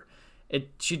get her.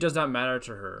 She does not matter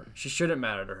to her. She shouldn't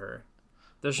matter to her.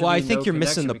 I think you're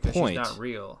missing the point. She's not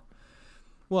real.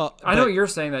 Well, I know you're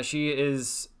saying that she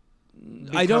is.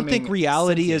 I don't think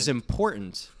reality is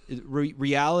important.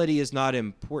 Reality is not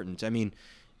important. I mean,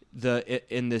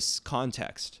 in this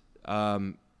context,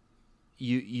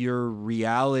 your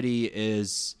reality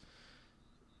is,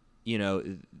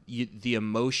 the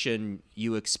emotion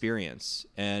you experience,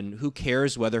 and who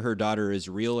cares whether her daughter is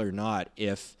real or not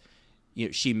if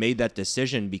she made that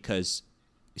decision because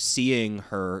seeing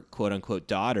her quote unquote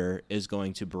daughter is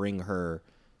going to bring her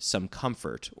some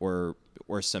comfort or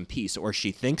some peace, or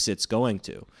she thinks it's going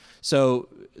to. So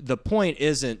the point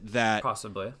isn't that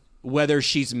possibly whether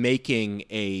she's making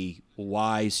a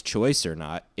wise choice or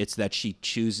not. It's that she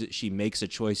makes a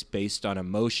choice based on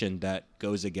emotion that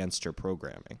goes against her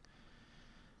programming.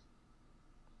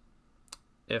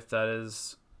 If that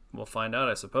is, we'll find out,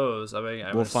 I suppose. I mean,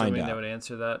 I'm we'll find assuming out. They would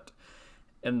answer that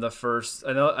in the first.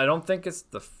 I don't think it's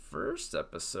the first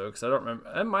episode, because I don't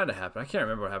remember. It might have happened. I can't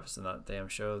remember what happens in that damn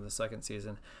show in the second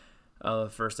season. The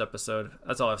first episode.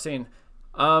 That's all I've seen.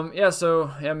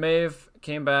 So Maeve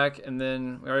came back, and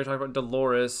then we already talked about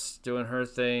Dolores doing her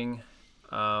thing,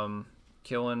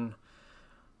 killing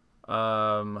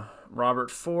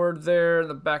Robert Ford there in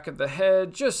the back of the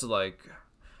head, just like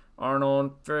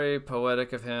Arnold. Very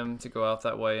poetic of him to go out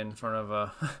that way in front of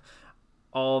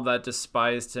all that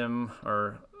despised him,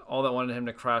 or all that wanted him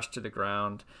to crash to the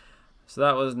ground. So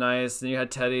that was nice. Then you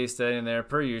had Teddy standing there,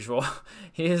 per usual.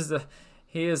 He is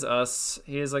us.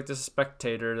 He is like the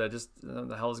spectator that just, what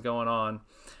the hell is going on.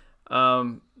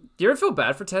 Do you ever feel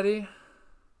bad for Teddy?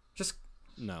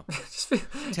 No.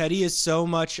 Teddy is so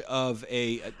much of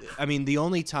the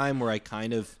only time where I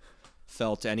kind of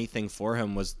felt anything for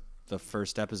him was the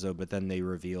first episode, but then they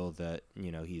reveal that,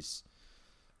 he's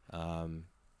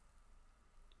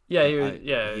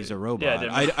he's a robot.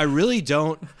 Yeah, I really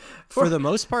don't, for the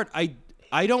most part,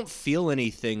 I don't feel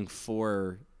anything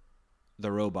for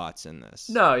the robots in this.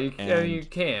 No, you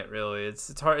can't really.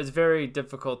 It's hard. It's very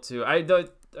difficult to.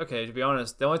 To be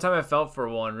honest, the only time I felt for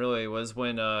one really was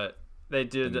when they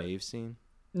did the Maeve scene.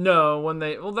 No,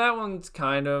 that one's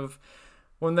kind of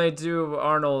when they do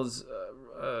Arnold's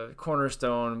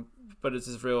cornerstone, but it's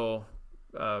his real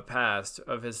past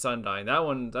of his son dying.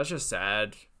 That's just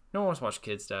sad. No one wants to watch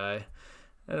kids die.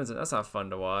 That's not fun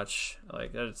to watch.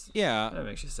 Like that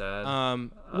makes you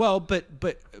sad.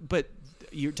 But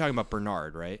you're talking about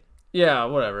Bernard, right? Yeah,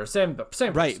 whatever. Same.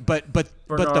 Right, but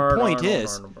the point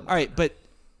is, all right,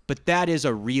 but that is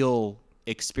a real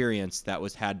experience that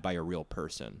was had by a real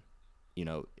person,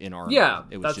 in Arnold. Yeah,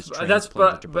 it was just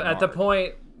but at the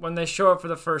point when they show up for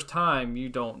the first time, you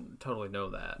don't totally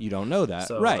know that. You don't know that,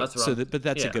 so right? But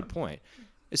that's a good point.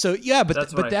 So yeah, but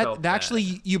that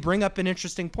actually you bring up an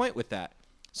interesting point with that.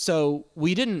 So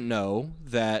we didn't know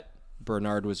that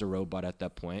Bernard was a robot at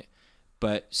that point.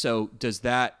 But so does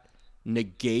that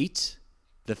negate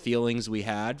the feelings we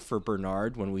had for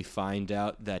Bernard when we find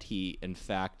out that he in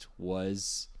fact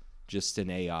was just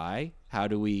an AI?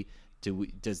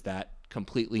 Does that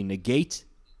completely negate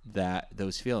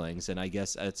those feelings? And I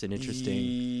guess that's an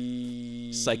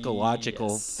interesting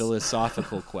psychological,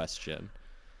 philosophical question.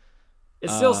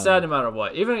 It's still sad no matter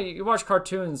what. Even if you watch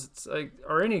cartoons, it's like,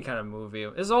 or any kind of movie,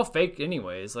 it's all fake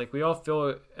anyways. Like, we all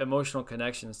feel emotional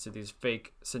connections to these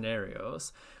fake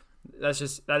scenarios.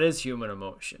 That is human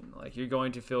emotion. Like, you're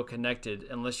going to feel connected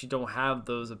unless you don't have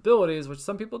those abilities, which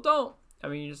some people don't. I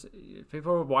mean,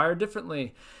 people are wired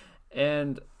differently.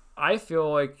 And I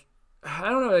feel like I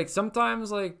don't know, like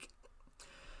sometimes like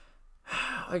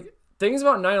things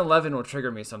about 9/11 will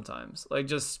trigger me sometimes, like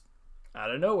just out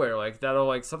of nowhere, like that'll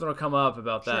like something will come up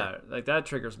about that, like that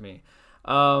triggers me.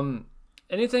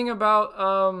 Anything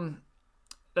about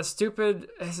that stupid,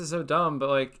 this is so dumb, but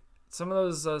like some of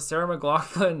those Sarah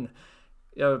McLachlan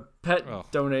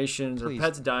pet donations please. or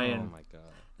pets dying. Oh my god.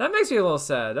 That makes me a little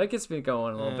sad. That gets me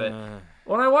going a little bit.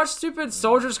 When I watch stupid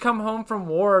soldiers come home from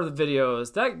war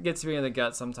videos, that gets me in the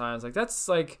gut sometimes. Like that's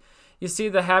like you see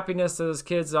the happiness of those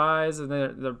kids' eyes, and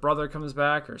then their brother comes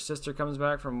back or sister comes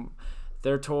back from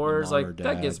their tours. Mom or Like dad,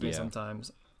 that gets me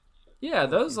sometimes. Yeah,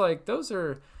 those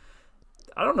are.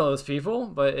 I don't know those people,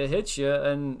 but it hits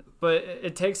you, but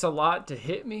it takes a lot to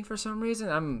hit me for some reason.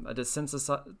 I'm a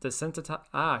desensitized.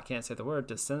 I can't say the word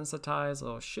desensitized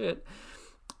little shit.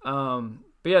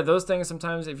 But yeah, those things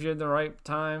sometimes, if you're in the right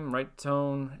time, right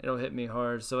tone, it'll hit me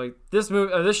hard. So like this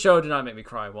show did not make me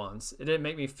cry once. It didn't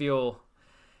make me feel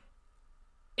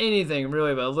anything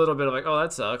really, but a little bit of like, oh,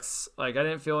 that sucks. Like I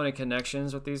didn't feel any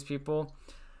connections with these people.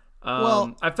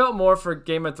 I felt more for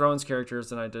Game of Thrones characters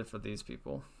than I did for these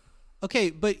people. Okay,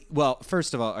 but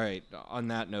first of all right. On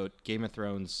that note, Game of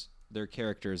Thrones, their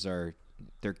characters they're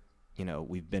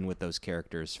we've been with those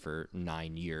characters for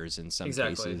 9 years in some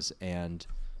cases, and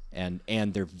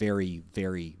they're very,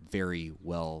 very, very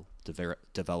well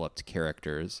developed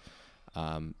characters.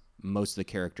 Most of the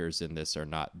characters in this are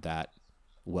not that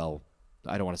well.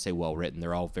 I don't want to say well written.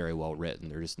 They're all very well written.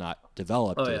 They're just not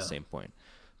developed to the same point.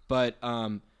 But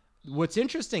what's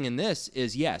interesting in this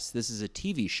is, yes, this is a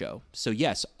TV show. So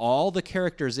yes, all the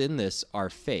characters in this are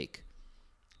fake.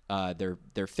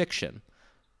 They're fiction.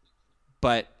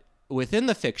 But within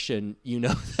the fiction,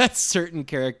 that certain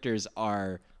characters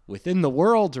are within the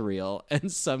world real,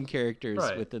 and some characters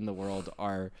within the world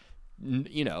are,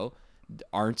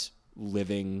 aren't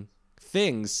living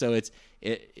things. So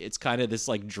it's kind of this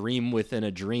like dream within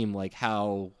a dream, like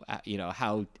how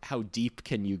deep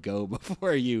can you go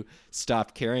before you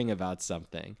stop caring about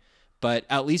something. But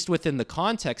at least within the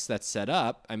context that's set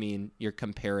up, I mean, you're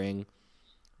comparing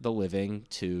the living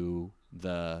to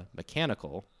the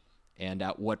mechanical, and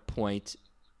at what point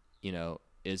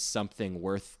is something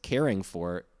worth caring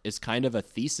for is kind of a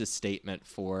thesis statement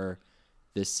for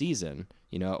this season.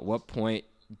 At what point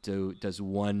does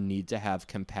one need to have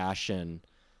compassion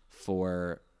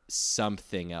for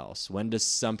something else? When does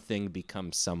something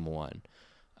become someone?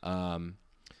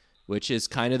 Which is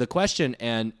kind of the question.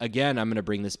 And again, I'm going to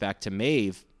bring this back to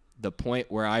Maeve, the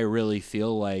point where I really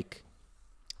feel like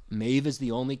Maeve is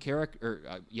the only character,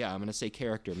 I'm going to say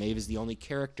character. Maeve is the only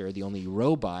character, the only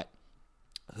robot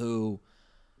who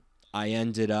I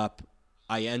end up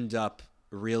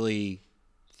really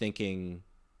thinking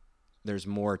there's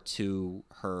more to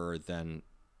her than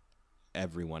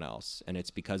everyone else. And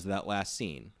it's because of that last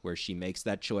scene where she makes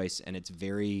that choice. And it's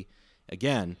very,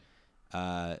 again,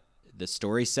 the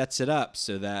story sets it up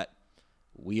so that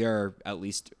we are, at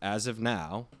least as of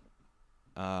now,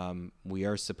 we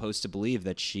are supposed to believe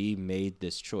that she made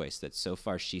this choice, that so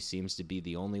far she seems to be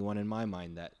the only one in my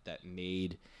mind that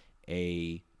made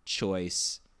a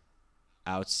choice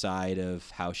outside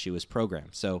of how she was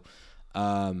programmed. So,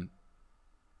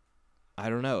 I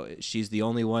don't know. She's the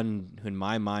only one who in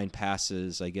my mind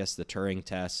passes, I guess, the Turing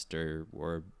test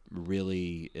or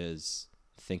really is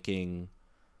thinking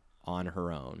on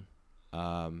her own.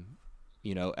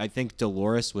 I think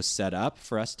Dolores was set up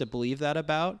for us to believe that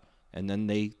about, and then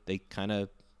they kind of,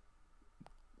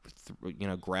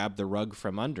 grabbed the rug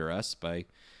from under us by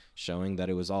showing that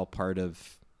it was all part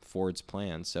of Ford's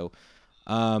plan. So,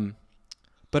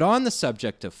 but on the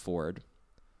subject of Ford,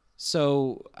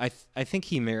 so I think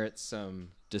he merits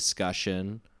some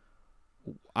discussion.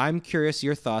 I'm curious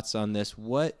your thoughts on this.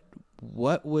 What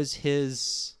was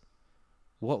the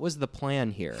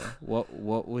plan here?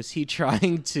 What was he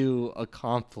trying to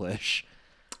accomplish?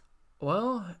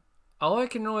 Well, all I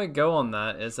can really go on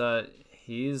that is that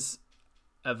he's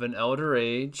of an elder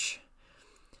age.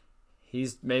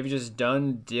 He's maybe just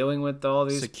done dealing with all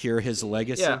these... Secure his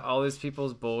legacy? Yeah, all these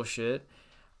people's bullshit.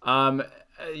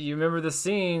 You remember the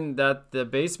scene that the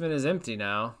basement is empty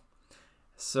now.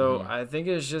 So I think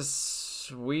it's just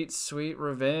sweet, sweet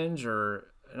revenge,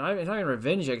 or not even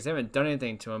revenge yet because they haven't done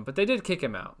anything to him. But they did kick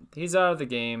him out. He's out of the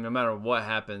game no matter what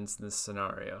happens in this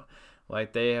scenario.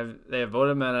 Like they have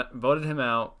voted him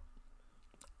out.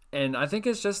 And I think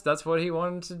it's just that's what he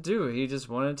wanted to do. He just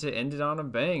wanted to end it on a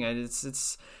bang. And it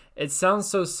sounds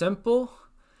so simple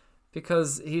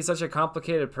because he's such a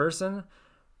complicated person.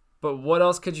 But what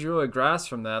else could you really grasp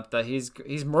from that? That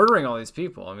he's murdering all these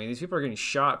people. I mean, these people are getting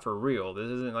shot for real. This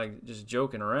isn't like just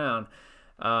joking around.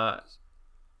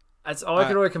 That's all I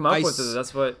could really come up with.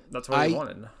 That's what he I-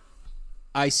 wanted.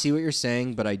 I see what you're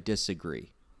saying, but I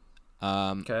disagree.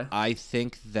 Okay. I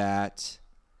think that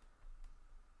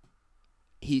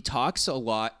he talks a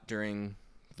lot during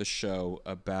the show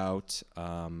about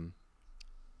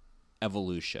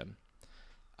evolution,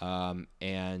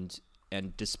 and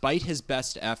despite his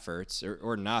best efforts,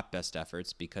 or not best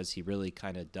efforts, because he really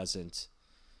kind of doesn't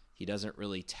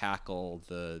really tackle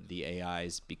the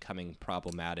AIs becoming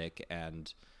problematic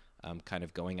and kind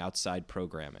of going outside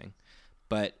programming,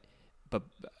 but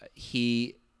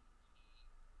he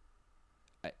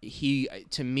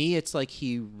to me, it's like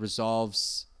he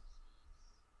resolves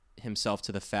himself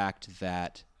to the fact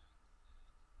that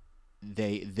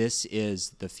this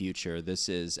is the future, this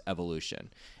is evolution.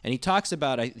 And he talks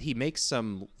about, he makes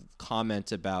some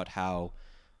comment about how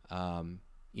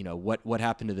what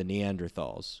happened to the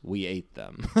Neanderthals. We ate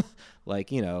them.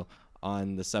 Like,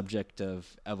 on the subject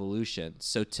of evolution.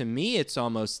 So to me, it's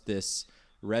almost this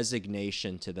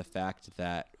resignation to the fact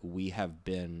that we have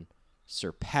been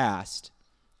surpassed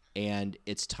and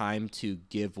it's time to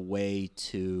give way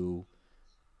to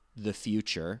the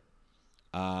future.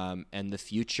 And the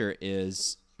future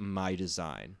is my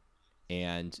design.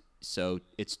 And so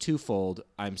it's twofold.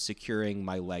 I'm securing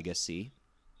my legacy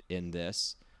in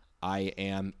this. I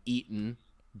am eaten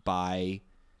by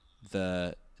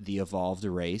the evolved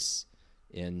race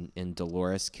in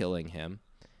Dolores killing him.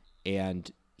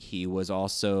 And he was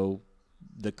also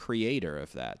the creator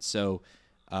of that. So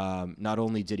not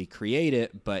only did he create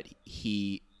it, but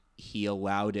he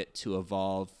allowed it to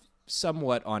evolve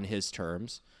somewhat on his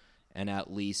terms, and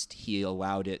at least he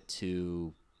allowed it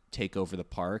to take over the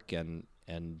park, and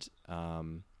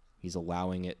he's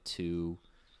allowing it to,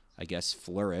 I guess,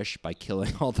 flourish by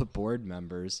killing all the board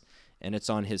members, and it's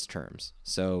on his terms.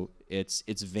 So it's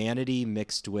vanity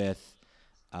mixed with,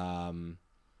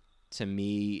 to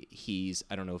me,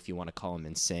 I don't know if you want to call him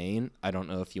insane. I don't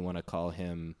know if you want to call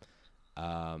him, No,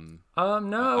 I I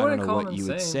wouldn't don't know call what him you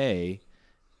would insane. say,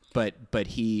 but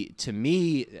he, to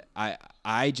me,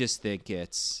 I just think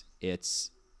it's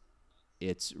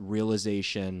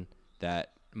realization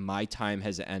that my time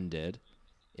has ended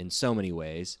in so many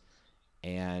ways,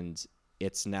 and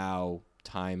it's now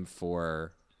time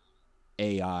for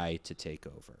AI to take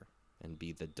over and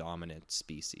be the dominant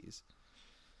species.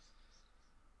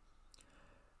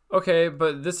 Okay,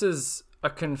 but this is a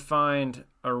confined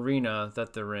arena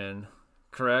that they're in,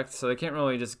 correct? So they can't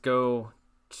really just go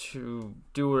to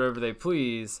do whatever they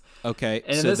please. Okay,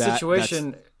 And so in this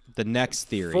situation, that's the next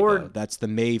theory, Ford- though. That's the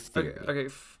Maeve theory.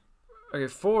 Okay,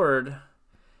 Ford,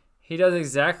 he does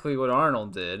exactly what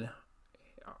Arnold did.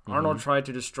 Arnold tried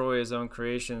to destroy his own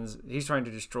creations. He's trying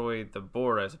to destroy the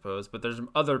board, I suppose. But there's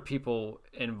other people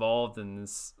involved in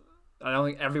this. I don't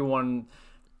think everyone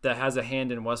that has a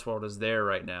hand in Westworld is there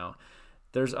right now.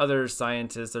 There's other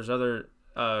scientists. There's other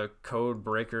code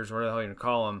breakers, whatever the hell you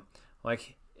call them.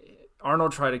 Like,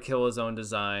 Arnold tried to kill his own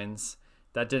designs.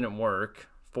 That didn't work.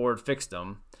 Ford fixed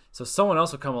them. So someone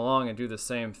else will come along and do the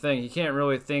same thing. He can't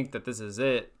really think that this is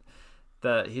it,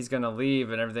 that he's going to leave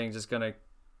and everything's just going to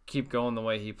keep going the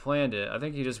way he planned it. I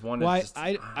think he just wanted Well,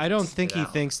 to I don't think he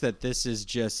out. thinks that this is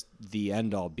just the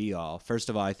end-all, be-all. First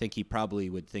of all, I think he probably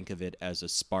would think of it as a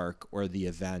spark or the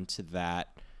event that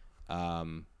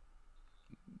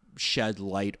shed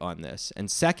light on this. And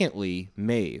secondly,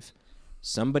 Maeve.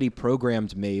 Somebody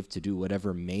programmed Maeve to do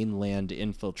whatever mainland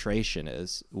infiltration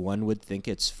is. One would think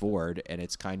it's Ford, and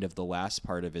it's kind of the last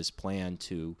part of his plan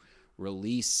to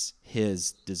release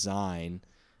his design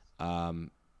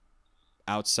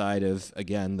outside of,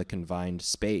 again, the confined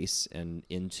space and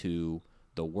into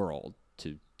the world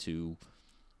to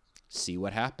see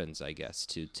what happens, I guess,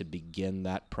 to begin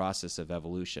that process of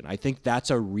evolution. I think that's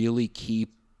a really key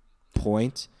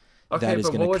point that is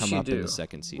but going what to would come she up in do? the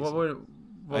second season. What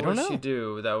I don't would she know.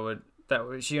 do that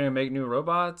would she gonna make new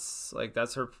robots? Like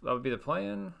that would be the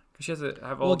plan? Because she has to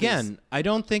have all Well, these again, I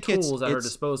don't think tools it's at her it's-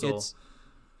 disposal. it's-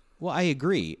 well, I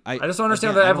agree. I just don't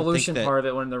understand again, the I don't think evolution that- part of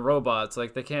it when they're robots.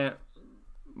 Like they can't.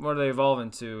 What are they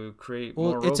evolving to create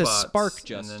more Well, robots? it's a spark, and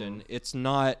Justin. then-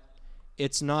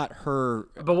 It's not her.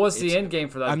 But what's the it's- end game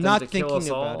for that? I'm Them not to kill us thinking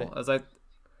about all? it. As like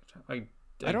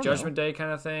I don't Judgment know. Day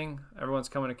kind of thing. Everyone's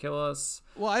coming to kill us.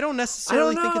 Well, I don't I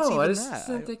necessarily don't think it's know. even I just that.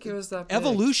 didn't think it was that big.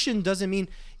 Evolution doesn't mean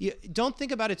you don't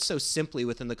think about it so simply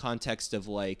within the context of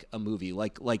like a movie,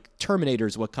 like Terminator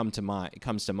is what comes to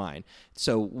mind.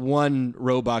 So one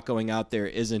robot going out there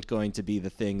isn't going to be the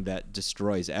thing that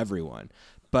destroys everyone,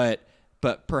 but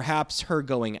perhaps her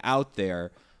going out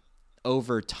there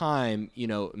over time,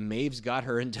 Maeve's got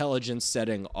her intelligence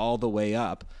setting all the way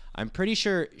up. I'm pretty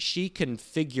sure she can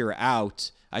figure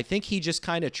out. I think he just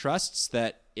kind of trusts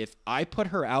that if I put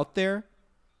her out there,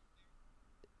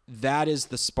 that is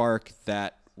the spark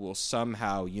that will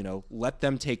somehow, let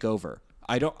them take over.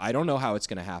 I don't know how it's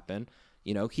going to happen.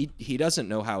 He doesn't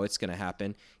know how it's going to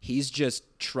happen. He's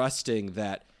just trusting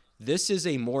that this is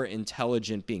a more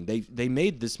intelligent being. They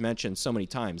made this mention so many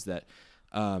times that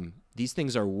these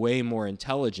things are way more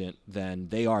intelligent than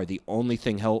they are. The only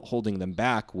thing holding them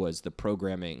back was the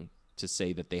programming to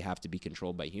say that they have to be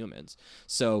controlled by humans.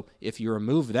 So if you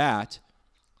remove that,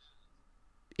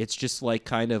 it's just like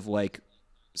kind of like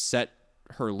set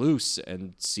her loose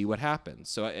and see what happens.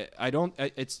 So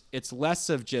it's less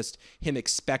of just him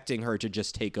expecting her to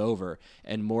just take over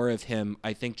and more of him,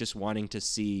 I think, just wanting to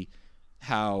see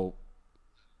how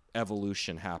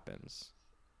evolution happens.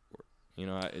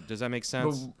 Does that make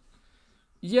sense?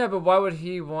 But why would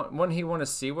wouldn't he want to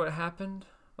see what happened?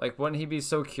 Like, wouldn't he be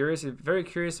so curious? He's very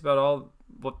curious about all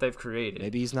what they've created.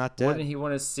 Maybe he's not dead. Wouldn't he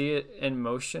want to see it in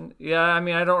motion? Yeah, I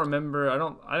mean, I don't remember.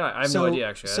 I have no idea,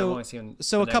 actually. I've only seen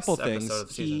a couple next things. episode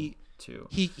of season 2.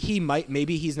 He might,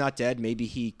 maybe he's not dead. Maybe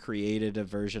he created a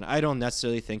version. I don't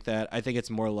necessarily think that. I think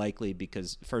it's more likely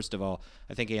because, first of all,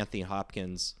 I think Anthony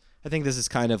Hopkins, I think this is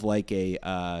kind of like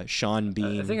a Sean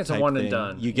Bean. I think it's a type one thing. and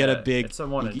done. You get a big. It's a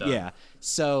one and done. Yeah.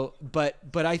 So, but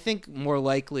I think more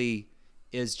likely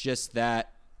is just that.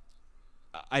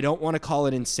 I don't want to call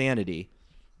it insanity,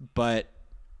 but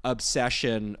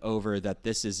obsession over that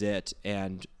this is it,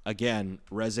 and again,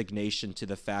 resignation to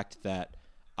the fact that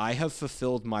I have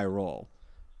fulfilled my role.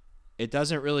 It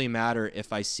doesn't really matter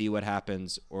if I see what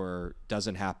happens or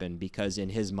doesn't happen, because in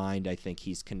his mind, I think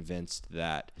he's convinced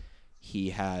that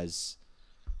he is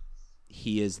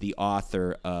the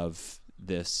author of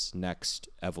this next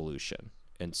evolution.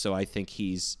 And so I think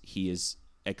he is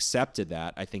accepted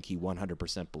that. I think he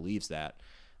 100% believes that.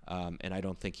 And I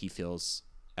don't think he feels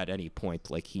at any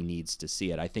point like he needs to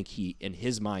see it. I think in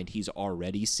his mind, he's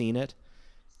already seen it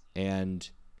and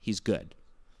he's good.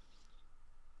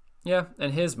 Yeah,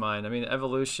 in his mind. I mean,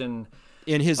 evolution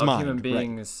in his of mind, human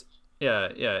beings,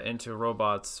 right. Into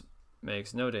robots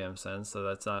makes no damn sense. So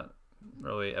that's not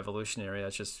really evolutionary.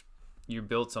 That's just you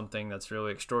build something that's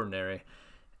really extraordinary.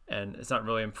 And it's not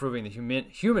really improving the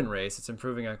human race. It's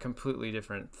improving a completely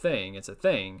different thing. It's a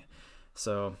thing.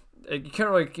 So you can't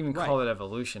really even call it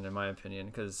evolution, in my opinion,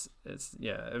 because it's,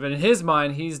 but in his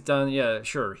mind, he's done,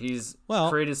 he's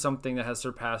created something that has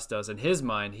surpassed us. In his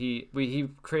mind, he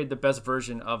created the best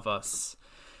version of us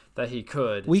that he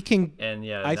could. We can, and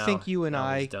I think you and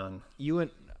I, done.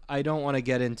 I don't want to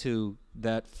get into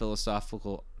that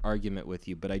philosophical argument with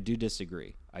you, but I do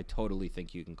disagree. I totally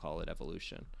think you can call it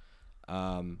evolution.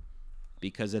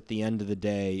 Because at the end of the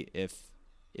day, if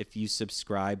you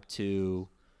subscribe to,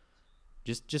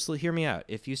 just hear me out.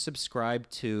 If you subscribe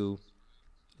to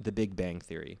the Big Bang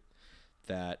Theory,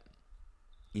 that,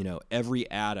 every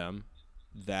atom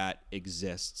that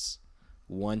exists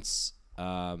once,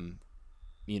 has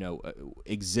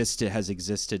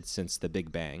existed since the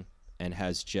Big Bang and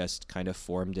has just kind of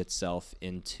formed itself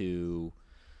into,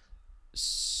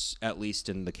 at least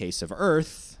in the case of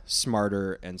Earth,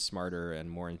 smarter and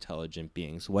more intelligent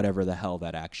beings, whatever the hell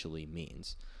that actually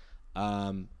means.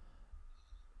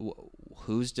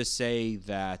 Who's to say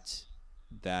that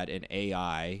an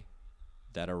AI,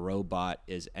 that a robot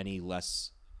is any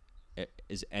less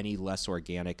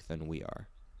organic than we are?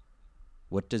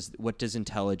 What does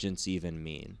intelligence even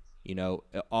mean?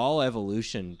 All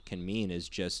evolution can mean is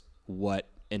just what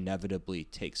inevitably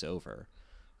takes over.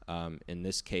 In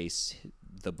this case,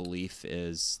 the belief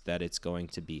is that it's going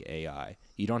to be AI.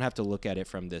 You don't have to look at it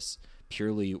from this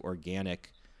purely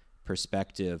organic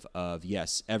perspective of,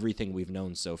 yes, everything we've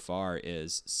known so far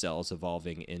is cells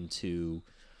evolving into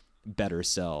better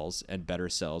cells and better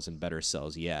cells and better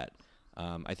cells yet.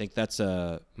 I think that's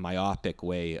a myopic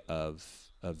way of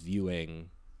viewing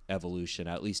evolution,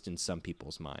 at least in some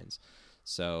people's minds.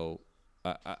 So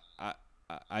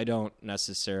I don't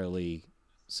necessarily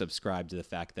subscribe to the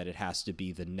fact that it has to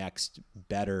be the next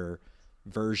better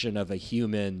version of a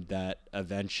human that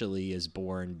eventually is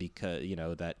born because,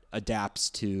 that adapts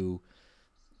to,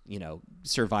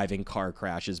 surviving car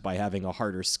crashes by having a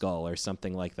harder skull or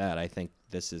something like that. I think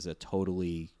this is a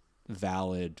totally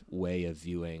valid way of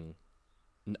viewing.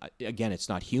 Again, it's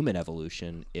not human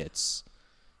evolution. It's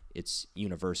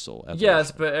universal evolution.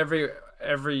 Yes, but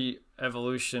every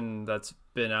evolution that's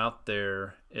been out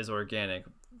there is organic.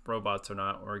 Robots are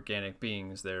not organic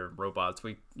beings. They're robots.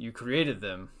 You created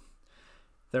them.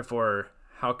 Therefore,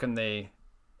 how can they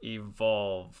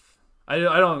evolve? I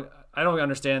don't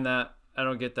understand that. I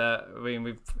don't get that. I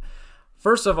mean,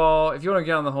 first of all, if you want to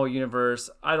get on the whole universe,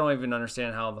 I don't even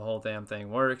understand how the whole damn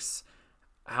thing works.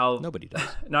 How nobody does.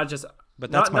 Not just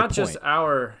But that's my not point. just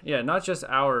not just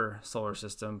our solar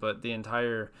system, but the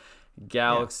entire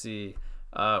galaxy.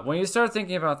 When you start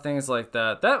thinking about things like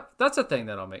that's a thing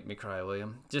that'll make me cry,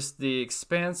 William. Just the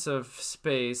expanse of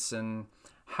space and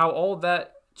how all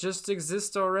that just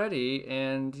exists already,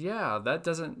 and that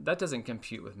doesn't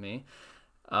compute with me.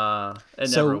 It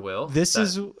never will. This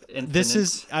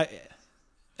is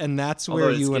and that's where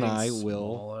Although it's you and getting I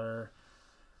will. smaller.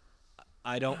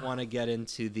 I don't want to get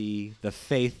into the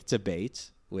faith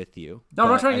debate with you. No, I'm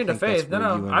but not trying to I get into think that's faith. No, where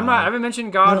no, you and I'm not. I I- haven't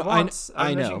mentioned God No, no, once. I I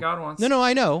haven't know. mentioned God once. No,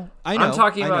 I know. I'm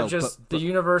talking I about know, just but the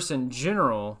universe in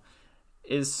general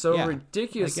is so Yeah, I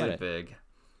ridiculously get it. big,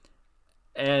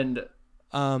 and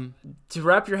um to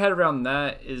wrap your head around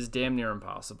that is damn near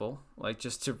impossible. Like,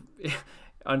 just to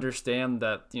understand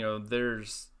that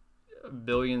there's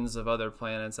billions of other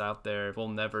planets out there. We'll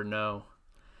never know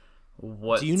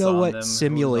what's do you know on what them, who's on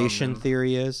simulation them.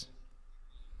 theory is?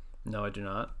 No, I do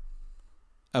not.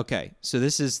 Okay, so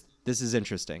this is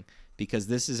interesting because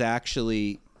this is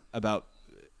actually about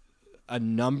a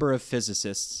number of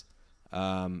physicists.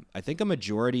 I think a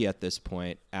majority at this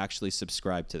point actually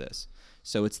subscribe to this.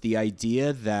 So it's the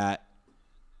idea that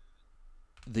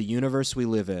the universe we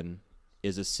live in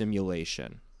is a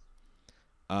simulation.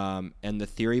 And the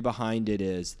theory behind it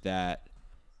is that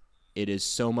it is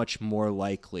so much more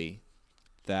likely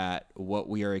that what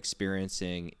we are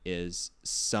experiencing is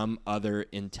some other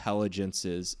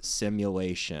intelligence's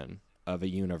simulation of a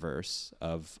universe,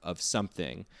 of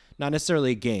something. Not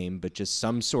necessarily a game, but just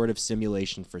some sort of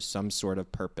simulation for some sort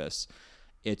of purpose.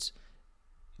 It's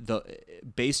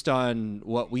based on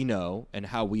what we know and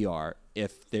how we are,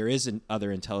 if there is an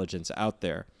other intelligence out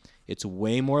there, it's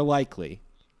way more likely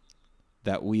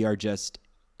that we are just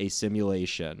a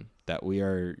simulation, that we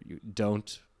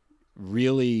don't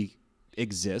really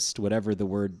exist, whatever the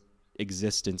word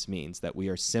existence means, that we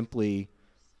are simply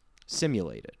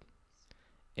simulated.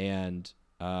 And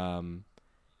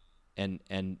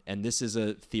this is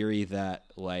a theory that,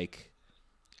 like,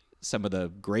 some of the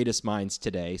greatest minds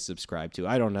today subscribe to.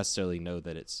 I don't necessarily know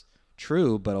that it's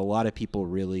true, but a lot of people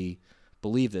really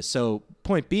believe this. So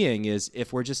point being is,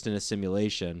 if we're just in a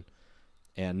simulation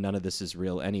and none of this is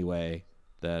real anyway,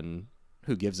 then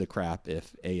who gives a crap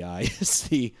if AI is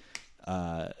the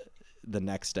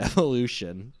next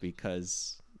evolution,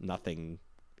 because nothing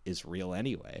is real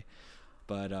anyway.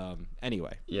 But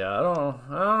anyway, Yeah, I don't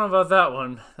know about that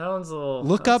one. That one's a little.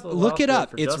 look that's a little it off there up.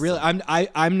 for It's Justin. really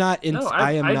I'm not in. No,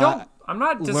 I am I not. don't. I'm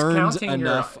not learned discounting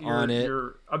enough your, on it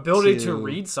your ability to to-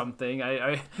 read something.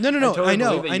 I No. totally I know.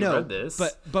 believe that I you know. read this.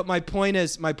 But my point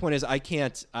is, I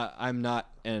can't. I'm not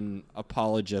an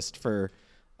apologist for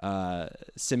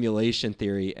simulation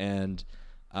theory, and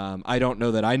I don't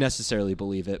know that I necessarily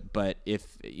believe it. But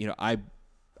if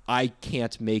I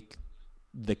can't make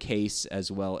the case as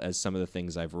well as some of the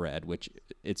things I've read, which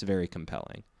it's very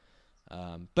compelling.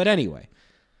 But anyway,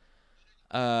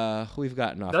 we've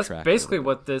gotten off that's track. basically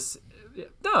what this.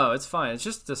 No, it's fine. It's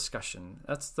just discussion.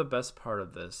 That's the best part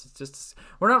of this. It's just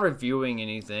we're not reviewing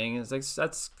anything. It's like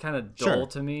that's kind of dull Sure.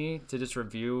 to me to just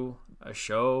review a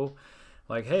show.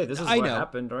 Like, hey, this is I what know,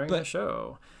 happened during but- the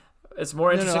show. It's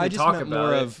more interesting I to just talk meant about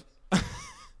more it. of.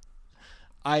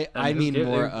 I who mean give-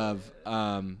 more who- of.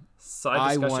 Side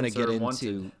I want to discussions get are into.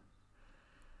 wanted.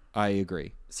 I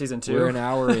agree. Season 2. We're an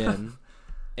hour in,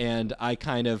 and I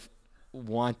kind of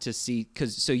want to see,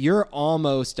 because so you're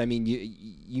almost. I mean,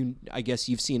 you. I guess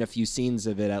you've seen a few scenes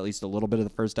of it, at least a little bit of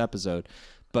the first episode,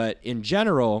 but in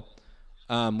general,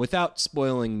 without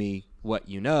spoiling me what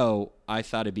you know, I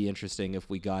thought it'd be interesting if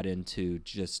we got into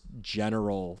just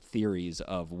general theories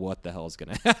of what the hell's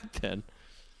going to happen.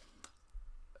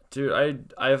 Dude,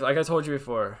 I like I told you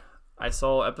before, I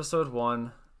saw episode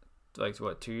 1, like,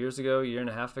 2 years ago, a year and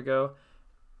a half ago.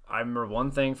 I remember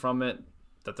one thing from it,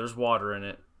 that there's water in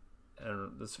it,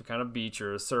 and this kind of beach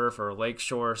or a surf or a lake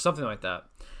shore, something like that.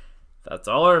 That's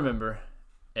all I remember.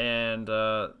 And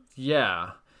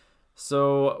yeah,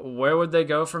 so where would they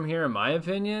go from here? In my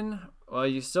opinion, well,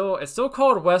 it's still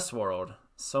called Westworld,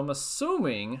 so I'm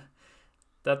assuming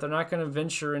that they're not going to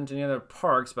venture into any other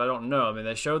parks, but I don't know. I mean,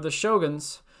 they showed the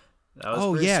Shoguns. That was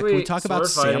Oh pretty yeah, sweet. can we talk So about we're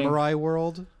fighting. Samurai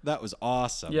World? That was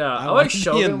awesome. Yeah, I wanna like be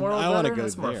Shogun in- World I want to better. go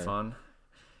That's more there. fun.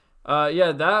 Yeah,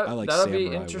 like that'll be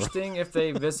Samurai interesting if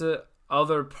they visit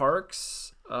other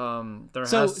parks. There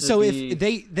So has to so be... if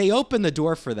they open the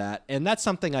door for that, and that's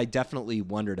something I definitely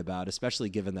wondered about, especially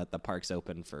given that the park's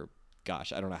open for,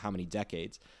 gosh, I don't know how many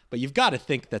decades. But you've got to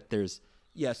think that there's,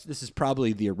 yes, this is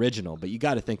probably the original, but you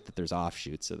got to think that there's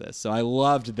offshoots of this. So I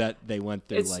loved that they went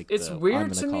through It's weird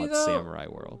I'm to gonna call me, it though. Samurai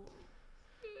World.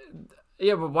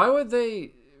 Yeah, but why would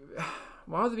they?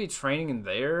 why would they be training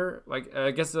there? Like,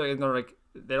 I guess they're like,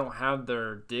 they don't have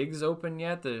their digs open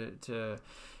yet to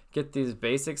get these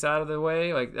basics out of the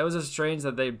way. Like, that was just strange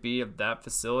that they'd be at that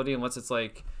facility unless it's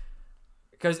like,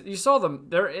 because you saw them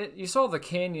there, you saw the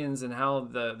canyons and how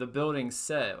the building's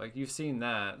set. Like, you've seen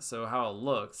that, so how it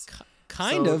looks.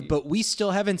 Kind So- of, but we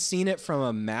still haven't seen it from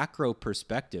a macro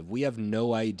perspective. We have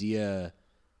no idea,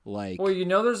 like... Well, you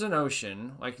know there's an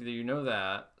ocean, like you know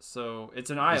that, so it's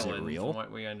an island real? from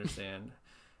what we understand.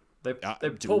 They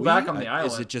do pull we? back on the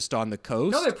island. Is it just on the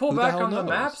coast? No, they pull Who the back hell on the knows?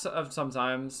 maps of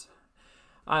sometimes.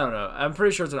 I don't know. I'm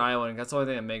pretty sure it's an island. That's the only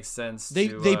thing that makes sense. They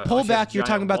to, pull unless you have back. You're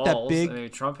talking giant about that walls, big. and maybe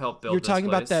Trump helped build. You're this talking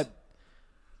about place. that.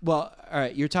 Well, all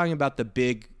right. You're talking about the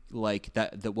big, like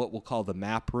that. The what we'll call the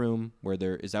map room, where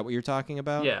there is that what you're talking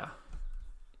about? Yeah.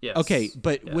 Yes. Okay,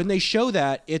 but Yeah. when they show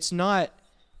that, it's not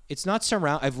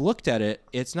surround. I've looked at it.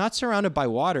 It's not surrounded by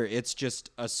water. It's just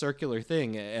a circular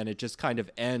thing, and it just kind of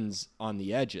ends on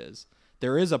the edges.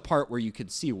 There is a part where you can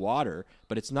see water,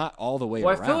 but it's not all the way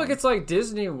Well, around. I feel like it's like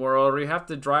Disney World, where you have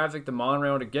to drive like the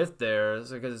monorail to get there,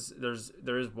 because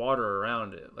there is water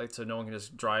around it, like so no one can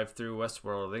just drive through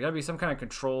Westworld. There gotta be some kind of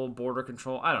control, border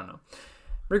control. I don't know.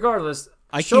 Regardless,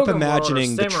 I keep Shogun World or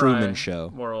imagining the Samurai Truman Show.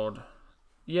 World.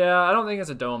 Yeah, I don't think it's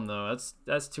a dome though.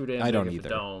 That's too damn I big don't of either.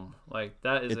 a dome. Like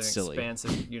that is It's an silly.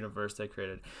 expansive universe they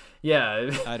created.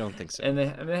 Yeah, I don't think so. and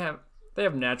they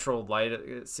have natural light,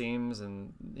 it seems,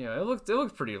 and you know it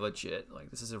looked pretty legit. Like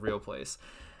this is a real place.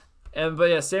 But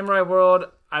yeah, Samurai World.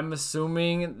 I'm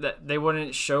assuming that they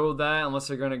wouldn't show that unless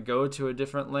they're gonna go to a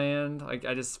different land. Like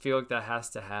I just feel like that has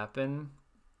to happen.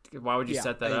 Why would you Yeah,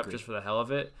 set that I up agree. just for the hell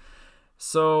of it?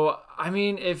 So I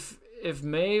mean, if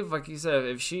Maeve, like you said,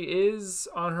 if she is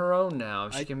on her own now,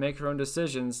 if she can make her own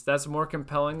decisions, that's more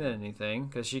compelling than anything,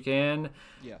 because she can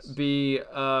Yes. be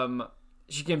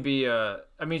she can be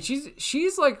I mean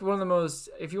she's like one of the most,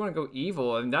 if you want to go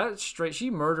evil, and that's straight, she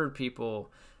murdered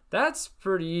people. That's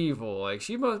pretty evil. Like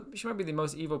she might be the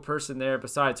most evil person there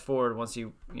besides Ford, once he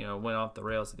went off the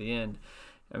rails at the end.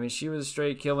 I mean, she was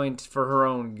straight killing for her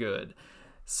own good.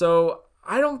 So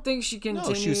I don't think she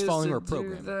continues she was following to her do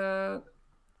program. that.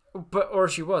 Or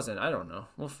she wasn't. I don't know.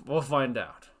 We'll find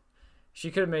out.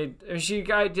 She could have made. I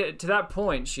mean, to that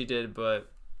point she did, but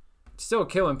still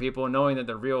killing people, knowing that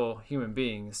they're real human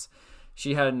beings.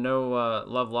 She had no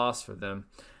love lost for them.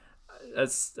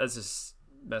 That's just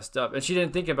messed up. And she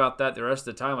didn't think about that the rest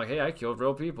of the time. Like, hey, I killed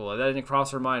real people. That didn't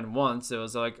cross her mind once. It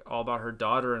was like all about her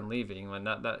daughter and leaving. Like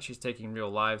not that she's taking real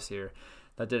lives here.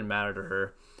 That didn't matter to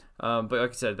her. But like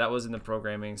I said, that was in the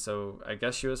programming. So I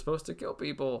guess she was supposed to kill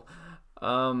people.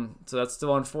 So that's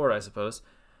still on Ford, I suppose,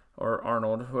 or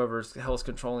Arnold, whoever the hell's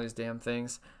controlling these damn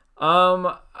things.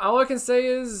 All I can say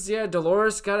is, yeah,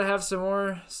 Dolores got to have some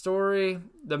more story.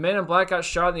 The Man in Black got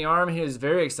shot in the arm. He was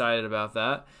very excited about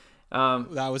that.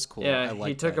 That was cool. Yeah, I he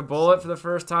liked took that a bullet scene. for the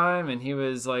first time, and he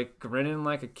was like grinning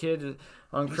like a kid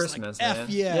on Christmas, like, man. "F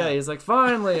yeah." He's like,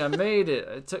 finally, I made it.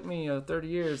 It took me 30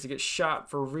 years to get shot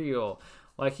for real.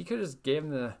 Like, he could have just gave him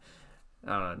the,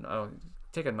 I don't know,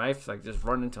 take a knife, like just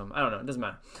run into him. I don't know. It doesn't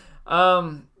matter.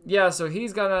 Yeah, so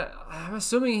he's got I'm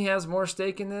assuming he has more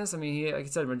stake in this. I mean, he, like I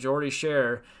said, majority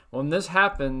share. When this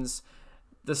happens,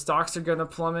 the stocks are going to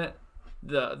plummet.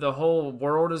 The whole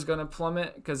world is going to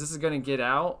plummet, because this is going to get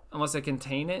out unless they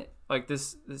contain it. Like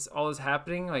this all is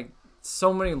happening. Like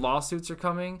so many lawsuits are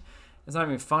coming. It's not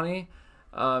even funny.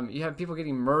 You have people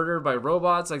getting murdered by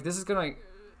robots. Like this is going to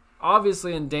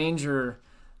obviously endanger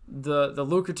the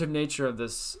lucrative nature of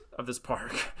this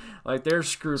park. Like they're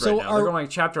screwed So right now. They're going like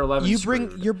chapter 11.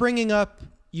 You're bringing up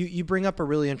you bring up a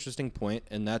really interesting point,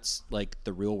 and that's like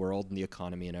the real world and the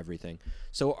economy and everything.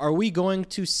 So are we going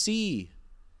to see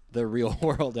the real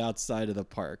world outside of the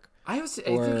park? I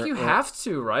think you have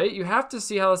to, right? You have to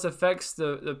see how this affects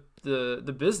the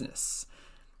business.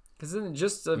 Because it's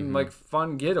just a like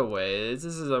fun getaway. This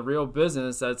is a real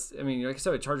business. That's, I mean, like I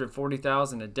said, we charge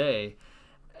 $40,000 a day,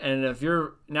 and if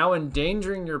you're now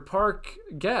endangering your park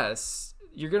guests,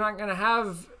 you're not going to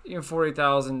have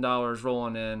 $40,000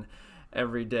 rolling in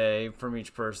every day from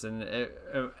each person.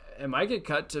 It might get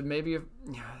cut to maybe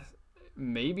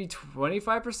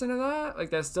 25% of that.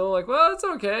 Like that's still like, well, it's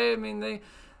okay. I mean,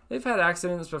 they've had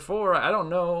accidents before. I don't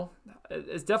know.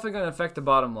 It's definitely going to affect the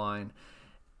bottom line.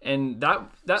 And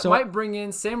that might bring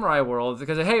in Samurai World,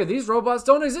 because, hey, these robots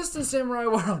don't exist in Samurai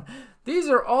World. These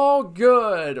are all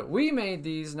good. We made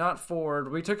these, not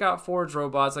Ford. We took out Ford's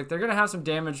robots. Like, they're going to have some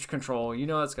damage control. You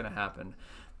know that's going to happen.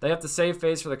 They have to save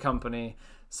face for the company.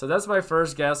 So that's my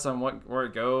first guess on where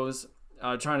it goes.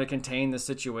 Trying to contain the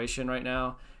situation right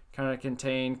now. Kind of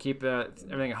keep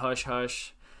everything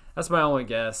hush-hush. That's my only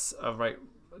guess of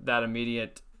that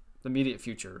immediate the immediate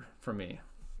future for me.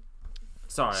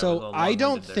 Sorry. I was a So little I don't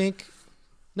long-winded there. think.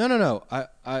 No.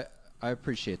 I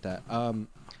appreciate that.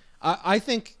 I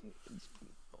think.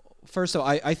 First of all,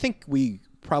 I think we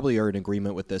probably are in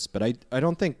agreement with this, but I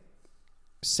don't think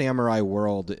Samurai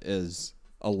World is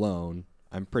alone.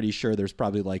 I'm pretty sure there's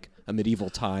probably like a Medieval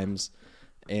Times,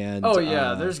 and Oh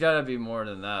yeah, there's got to be more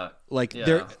than that. like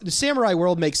Yeah. the Samurai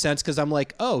World makes sense because I'm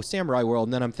like, oh, Samurai World,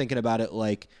 and then I'm thinking about it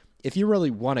like if you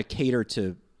really want to cater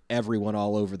to everyone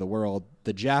all over the world,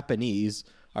 the Japanese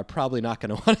are probably not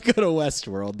going to want to go to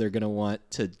Westworld. They're going to want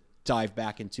to dive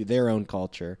back into their own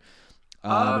culture.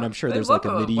 And I'm sure they there's love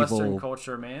like a medieval Western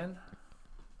culture, man.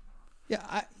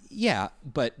 Yeah,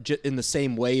 but in the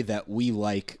same way that we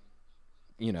like,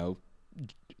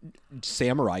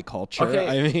 samurai culture. Okay.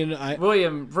 I mean,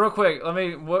 William, real quick,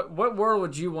 what world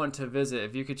would you want to visit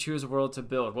if you could choose a world to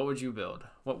build? What would you build?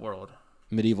 What world?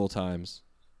 medieval times.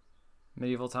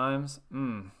 Medieval times? I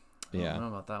Yeah. don't know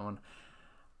about that one.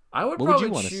 I would What would you probably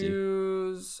wanna see?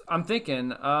 choose. I'm thinking.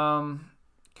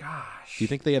 Gosh. Do you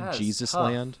think they have that is Jesus tough.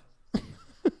 land?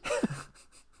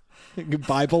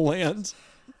 Bible land?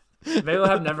 Maybe they'll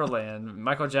have Neverland.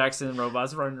 Michael Jackson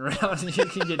robots running around. You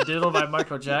can get diddled by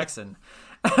Michael Jackson.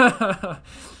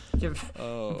 Be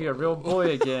a real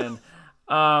boy again.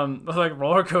 With like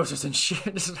roller coasters and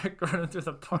shit, just like running through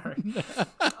the park.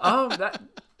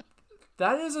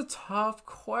 That is a tough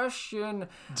question,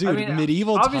 Dude, I mean,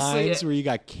 medieval obviously, times where you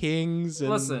got kings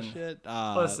and Listen, shit.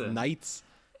 listen. Knights.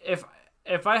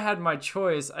 If I had my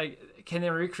choice, can they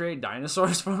recreate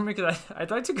dinosaurs for me? Because I'd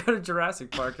like to go to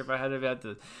Jurassic Park if I had to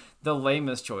have the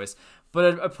lamest choice. But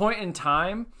at a point in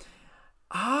time,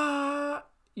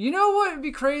 you know what would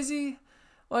be crazy?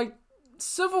 Like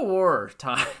Civil War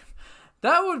time.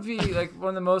 That would be like one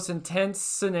of the most intense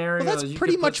scenarios. Well, that's you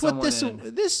pretty could put much what someone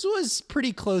in. this was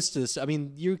pretty close to this. I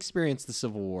mean, you experienced the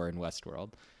Civil War in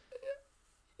Westworld.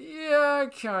 Yeah,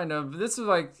 kind of. This was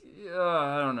like,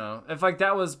 I don't know. If like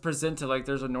that was presented like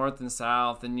there's a North and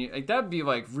South, and you like that'd be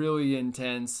like really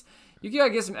intense. You gotta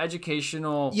get some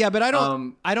educational. Yeah, but I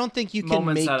don't think you can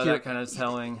moments make out of your that kind of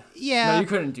telling. Yeah, no, you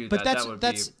couldn't do but that. that's That would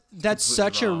that's be that's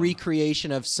completely such a wrong.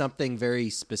 recreation of something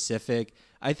very specific.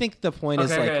 I think the point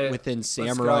is Okay, like within let's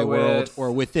Samurai go World with-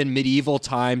 or within medieval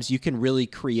times, you can really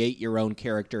create your own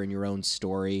character and your own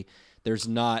story. There's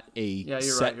not a Yeah, you're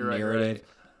set right. You're right. narrative.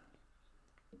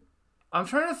 I'm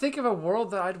trying to think of a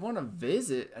world that I'd want to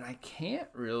visit, and I can't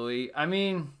really. I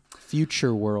mean,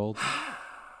 Future world.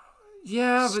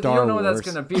 yeah, but Star you don't know what Wars.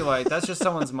 that's gonna be like. That's just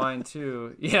someone's mind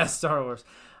too. Yeah, Star Wars.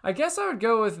 I guess I would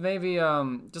go with maybe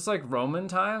just like Roman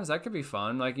times. That could be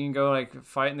fun. Like you can go like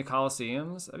fight in the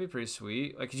Colosseums. That'd be pretty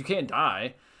sweet. Like 'cause you can't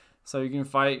die, so you can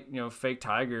fight fake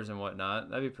tigers and whatnot.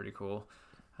 That'd be pretty cool.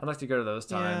 I'd like to go to those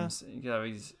times. You could have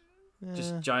these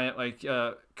just giant like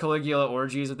Caligula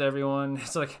orgies with everyone.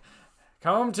 It's like,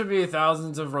 come to me,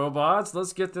 thousands of robots.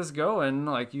 Let's get this going.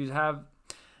 Like you'd have,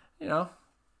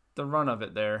 the run of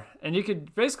it there, and you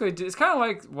could basically do, it's kind of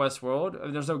like Westworld. I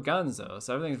mean, there's no guns though,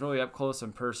 so everything's really up close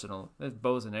and personal. There's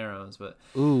bows and arrows, but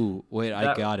Ooh, wait, I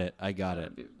That- got it.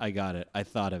 I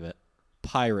thought of it.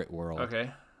 Pirate world.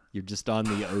 okay. You're just on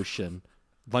the ocean.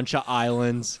 Bunch of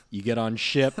islands. You get on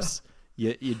ships.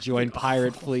 You join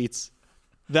pirate fleets.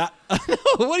 That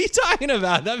what are you talking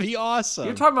about? That'd be awesome.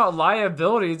 You're talking about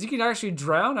liabilities. You can actually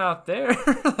drown out there.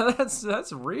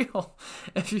 that's real.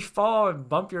 If you fall and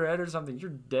bump your head or something, you're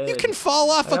dead. You can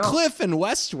fall off a know. cliff in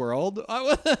Westworld.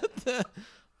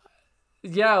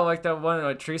 Yeah, like that one,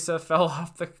 like Teresa fell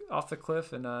off the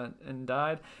cliff and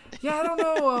died. Yeah, I don't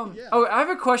know. Oh, I have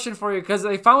a question for you because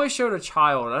they finally showed a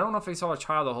child. I don't know if they saw a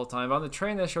child the whole time. But on the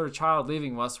train, they showed a child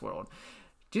leaving Westworld.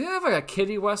 Do they have like a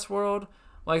kiddie Westworld?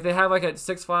 Like they have like at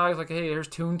Six Flags, like hey, here's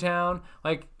Toontown.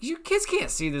 Like you kids can't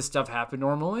see this stuff happen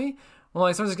normally. Well,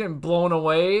 like someone's getting blown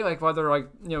away, like while they're like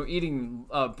eating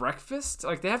breakfast.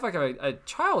 Like they have like a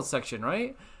child section,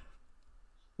 right?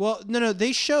 Well, no.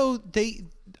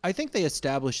 I think they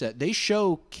established that they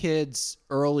show kids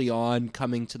early on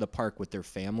coming to the park with their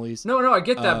families. No, I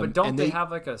get that, but don't and they they-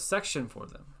 have like a section for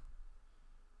them?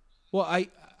 Well,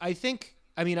 I think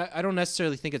I don't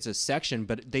necessarily think it's a section,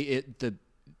 but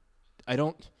I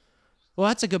don't. Well,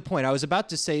 that's a good point. I was about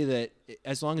to say that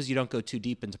as long as you don't go too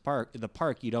deep into the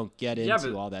park, you don't get into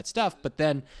but- all that stuff. But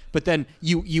then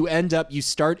you end up you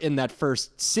start in that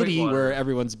first city Sweetwater. where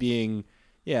everyone's being.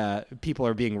 Yeah, people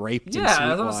are being raped in Yeah, Sweetwater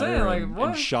that's what I'm saying, like, and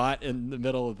what? shot in the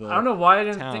middle of the. I don't know why I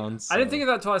didn't town, think. so- I didn't think of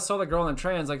that until I saw the girl on the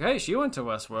train. It's like, hey, she went to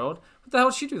Westworld. What the hell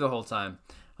did she do the whole time?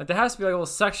 Like, there has to be like a little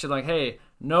section, like, hey,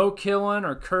 no killing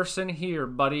or cursing here,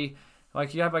 buddy.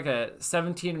 Like, you have like a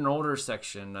 17 and older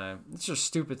section. It's just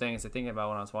stupid things to think about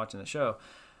when I was watching the show.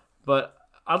 But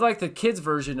I'd like the kids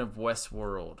version of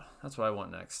Westworld. That's what I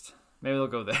want next. Maybe they'll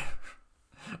go there.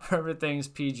 Where everything's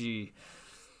PG.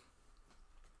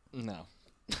 No.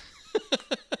 All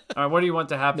right, what do you want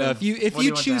to happen? No, What do you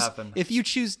want to choose happen? if you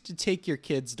choose to take your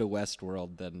kids to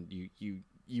Westworld, then you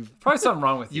Probably something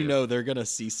wrong with you. you know they're gonna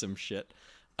see some shit.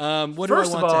 What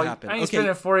First do I of want all, to happen? I ain't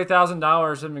spending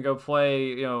 $40,000 for them to go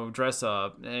play, dress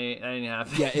up. That ain't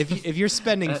happening. Yeah, if you're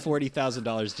spending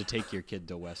 $40,000 to take your kid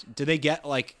to West, do they get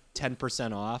like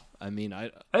 10% off? I mean,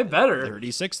 They better.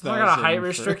 36,000. I got a height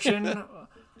restriction.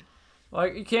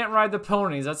 Like, you can't ride the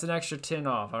ponies. That's an extra 10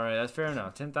 off. All right, that's fair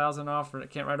enough. 10,000 off for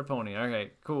can't ride a pony.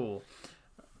 Okay, cool.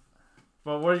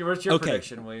 Well, what's your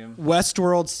prediction, William?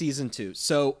 Westworld season 2.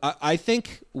 So I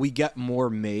think we get more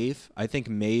Maeve. I think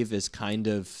Maeve is kind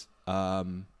of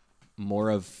more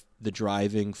of the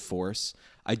driving force.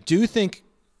 I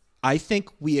think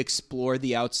we explore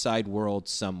the outside world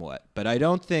somewhat, but I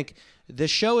don't think the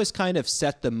show has kind of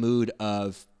set the mood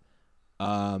of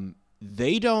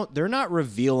they're not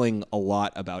revealing a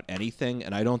lot about anything,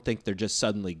 and I don't think they're just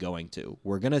suddenly going to.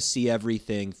 We're going to see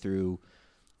everything through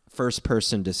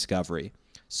first-person discovery.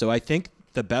 So I think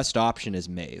the best option is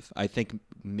Maeve. I think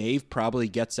Maeve probably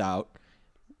gets out.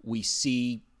 We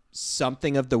see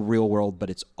something of the real world, but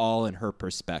it's all in her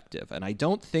perspective. And I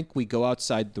don't think we go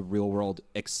outside the real world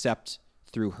except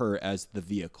through her as the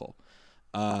vehicle.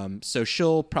 So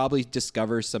she'll probably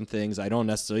discover some things. I don't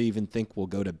necessarily even think we'll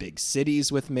go to big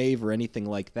cities with Maeve or anything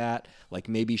like that. Like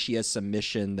maybe she has some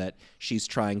mission that she's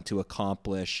trying to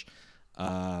accomplish,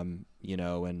 and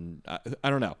I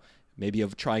don't know, maybe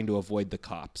of trying to avoid the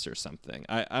cops or something.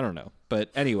 I don't know. But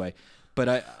anyway,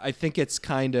 I think it's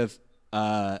kind of,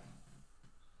 I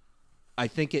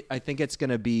think it's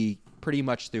going to be pretty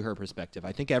much through her perspective.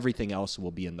 I think everything else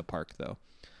will be in the park though.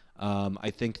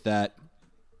 I think that,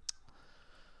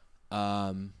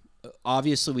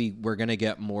 obviously we're going to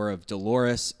get more of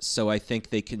Dolores. So I think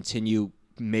they continue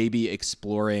maybe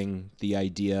exploring the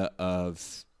idea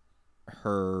of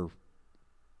her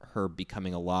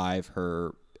becoming alive,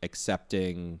 her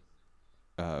accepting,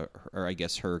 or I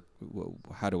guess her,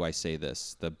 how do I say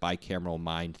this? The bicameral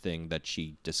mind thing that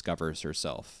she discovers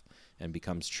herself and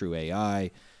becomes true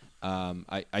AI.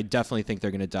 I definitely think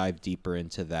they're going to dive deeper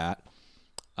into that.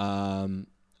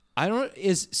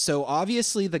 So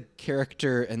obviously the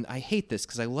character, and I hate this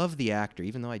because I love the actor,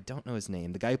 even though I don't know his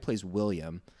name. The guy who plays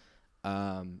William,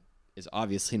 is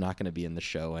obviously not going to be in the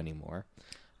show anymore.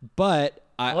 But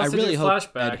I really hope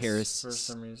Ed Harris, for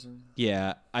some reason.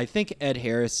 Yeah, I think Ed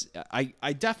Harris.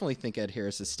 I definitely think Ed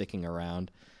Harris is sticking around.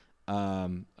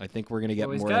 I think we're going to get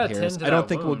more Ed Harris. I don't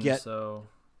think we'll get.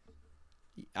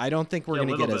 I don't think we're going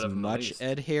to get as much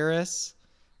Ed Harris,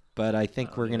 but I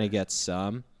think we're going to get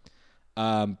some.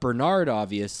 Bernard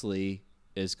obviously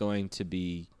is going to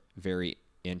be very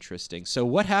interesting. So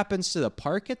what happens to the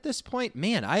park at this point?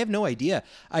 Man, I have no idea.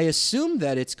 I assume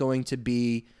that it's going to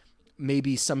be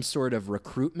maybe some sort of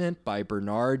recruitment by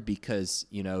Bernard because,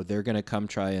 they're going to come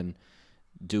try and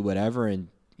do whatever and,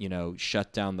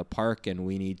 shut down the park, and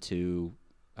we need to,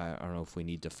 I don't know if we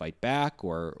need to fight back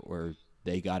or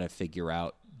they got to figure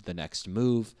out the next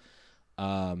move.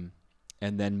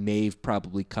 And then Maeve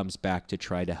probably comes back to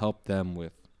try to help them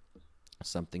with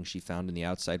something she found in the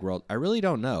outside world. I really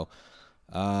don't know.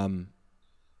 I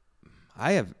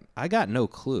got no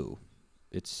clue.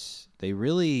 They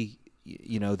really,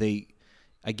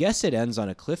 I guess it ends on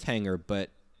a cliffhanger, but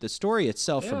the story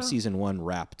itself from season 1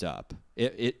 wrapped up.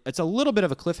 It's a little bit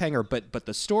of a cliffhanger, but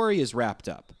the story is wrapped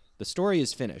up. The story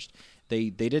is finished. They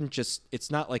didn't just,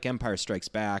 it's not like Empire Strikes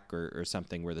Back or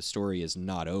something where the story is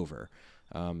not over.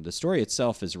 The story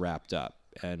itself is wrapped up,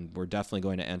 and we're definitely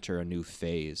going to enter a new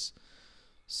phase.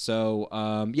 So,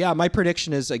 my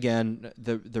prediction is, again,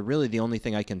 the only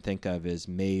thing I can think of is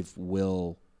Maeve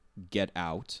will get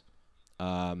out,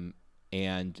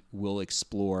 and will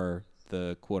explore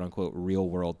the quote-unquote real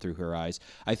world through her eyes.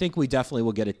 I think we definitely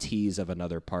will get a tease of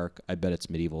another park. I bet it's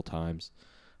Medieval Times.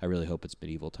 I really hope it's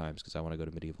Medieval Times because I want to go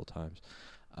to Medieval Times.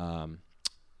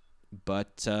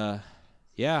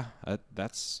 Yeah,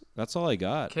 that's all I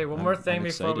got. Okay, one more thing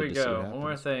before we go. One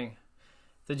more thing.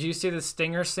 Did you see the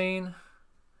stinger scene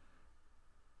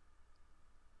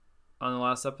on the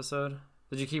last episode?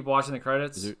 Did you keep watching the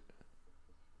credits?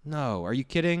 No, are you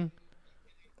kidding?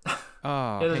 Oh,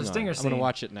 yeah, there's a stinger scene. I'm gonna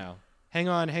watch it now. Hang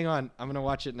on. I'm gonna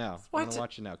watch it now. What? I'm gonna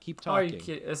watch it now. Keep Oh, are you talking.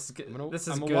 kidding? This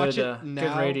is I'm good. watch it now,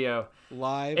 good radio.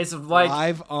 Live. It's like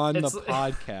live on the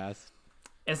podcast.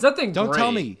 It's nothing. Don't great.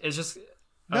 tell me. It's just.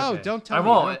 No, okay. don't tell me. I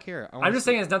won't. I don't care. I'm just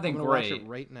saying it's nothing I'm great. Watch it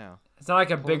right now. It's not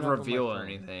like a big it up on my reveal or phone.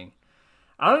 anything.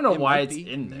 I don't know why it's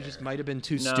in there. You just might have been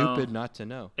too No. stupid not to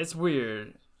know. It's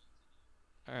weird.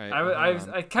 All right.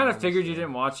 I kind of figured you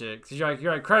didn't watch it because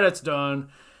you're like credits done,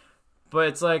 but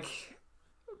it's like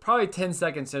probably 10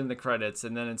 seconds in the credits,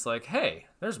 and then it's like, hey,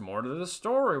 there's more to the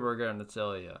story we're going to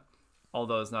tell you.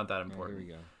 Although it's not that important. Here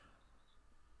we go.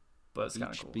 But it's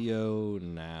kind of cool. HBO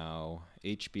Now.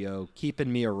 HBO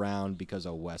keeping me around because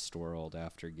of Westworld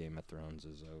after Game of Thrones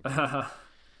is over.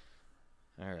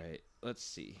 All right. Let's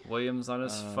see. William's on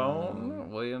his phone.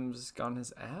 William's got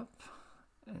his app.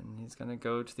 And he's going to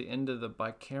go to the end of the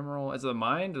bicameral. Is it the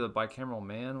mind or the bicameral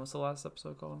man? What's the last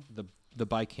episode called? The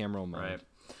bicameral mind.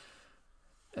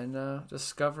 Right. And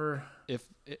discover.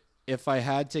 If I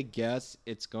had to guess,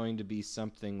 it's going to be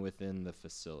something within the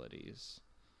facilities.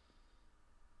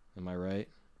 Am I right?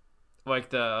 Like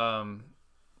the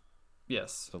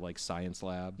yes. The like science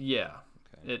lab. Yeah.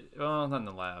 Okay. Not in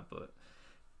the lab, but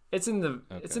it's in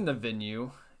the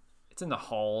venue. It's in the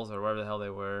halls or wherever the hell they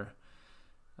were.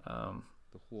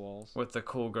 The walls. With the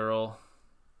cool girl.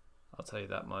 I'll tell you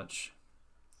that much.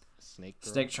 Snake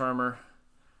girl? Snake charmer.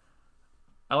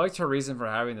 I liked her reason for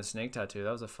having the snake tattoo.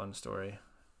 That was a fun story.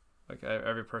 Like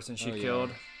every person she killed.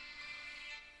 Yeah.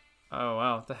 Oh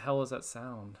wow, what the hell is that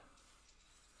sound?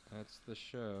 That's the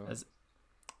show.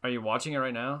 Are you watching it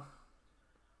right now?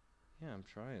 Yeah, I'm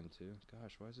trying to.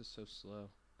 Gosh, why is it so slow?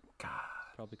 God.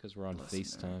 Probably because we're on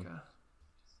FaceTime. America.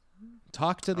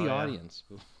 Talk to the audience.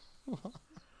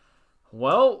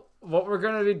 Well, what we're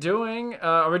going to be doing,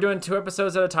 are we doing 2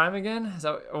 episodes at a time again?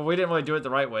 We didn't really do it the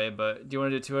right way, but do you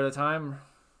want to do 2 at a time?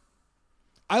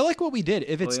 I like what we did.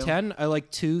 If it's William? 10, I like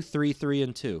 2, 3, 3,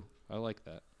 and 2. I like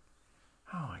that.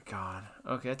 Oh my God.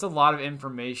 Okay, it's a lot of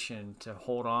information to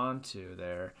hold on to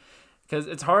there. Because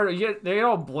it's hard. They get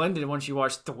all blended once you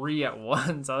watch 3 at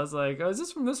once. I was like, oh, is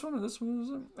this from this one or this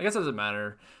one? I guess it doesn't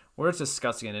matter. We're just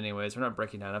discussing it anyways. We're not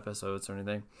breaking down episodes or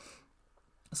anything.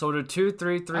 So we'll do 2,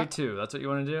 3, 3, 2. That's what you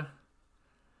want to do?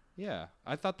 Yeah,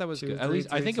 I thought that was 2, good. 3, At least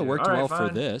 3, I think 2. it worked All right, well for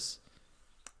fine. this.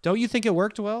 Don't you think it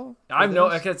worked well? I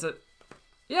know.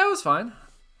 Yeah, it was fine.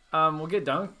 We'll get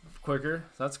done quicker.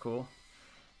 So that's cool.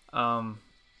 I'll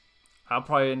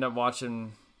probably end up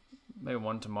watching maybe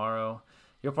 1 tomorrow.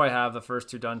 You'll probably have the first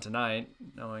 2 done tonight,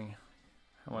 knowing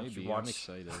how much you watch. I'm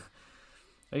excited.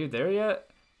 Are you there yet?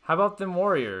 How about them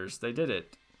Warriors? They did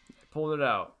it. They pulled it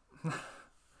out.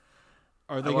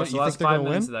 Are they I going watched to the last 5 win?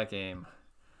 minutes of that game.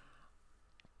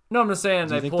 No, I'm just saying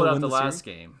Do you they think pulled they'll out win the the last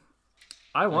series? game.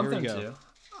 I want Here them we go. to.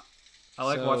 I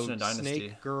like watching a dynasty.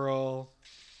 Snake Girl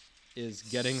is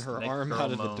getting her Snake arm Girl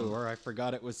out of the moan. door. I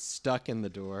forgot it was stuck in the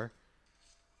door.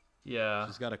 Yeah.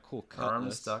 She's got a cool Her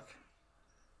arm's cutlass. stuck.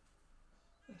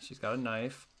 She's got a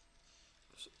knife.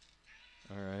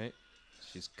 All right.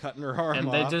 She's cutting her arm And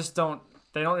off.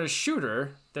 they don't just shoot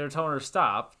her. They're telling her to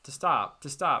stop.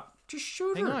 Just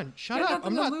shoot Hang her. on. Shut Got up. nothing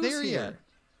I'm to not lose there here. yet.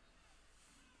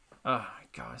 Oh my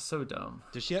god, so dumb.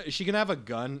 Is she going to have a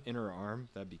gun in her arm?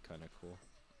 That'd be kind of cool.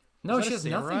 No, that she a has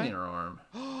nothing samurai? in her arm.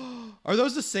 Are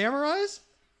those the samurais?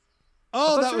 I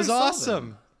Oh, thought that you was already saw awesome.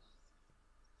 them.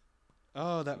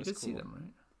 Oh, that You was did cool. see them, right?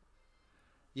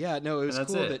 Yeah, no, it was And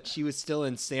that's cool it. that she was still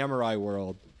in samurai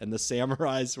world and the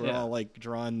samurais were Yeah. all like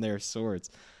drawing their swords.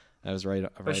 That was right.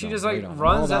 But she just like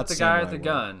runs at the guy with the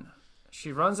gun.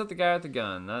 She runs at the guy with the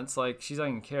gun. That's like she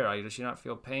doesn't care. Like, does she not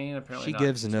feel pain? Apparently She not.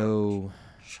 gives no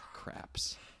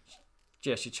craps.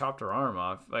 Yeah, she chopped her arm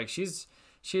off. Like she's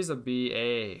a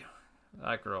BA.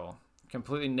 That girl,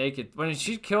 completely naked. When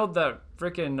she killed that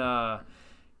freaking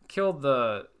killed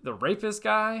the rapist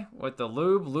guy with the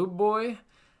lube boy,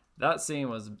 that scene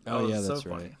was Yeah, so that's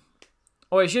funny. right.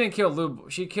 Oh wait, she didn't kill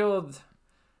lube. She killed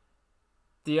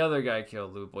the other guy.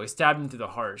 Killed lube boy. Stabbed him through the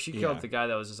heart. She killed Yeah. the guy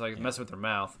that was just like messing with her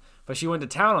mouth. But she went to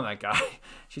town on that guy.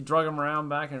 She drug him around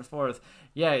back and forth.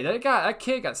 Yeah, that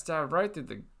kid got stabbed right through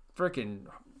the freaking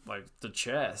like the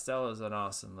chest. That was an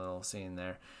awesome little scene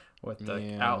there with the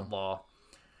Yeah. outlaw.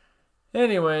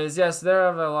 Anyways, yes, they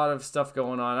have a lot of stuff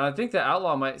going on. I think the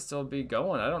outlaw might still be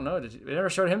going. I don't know. They never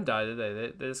showed him die, did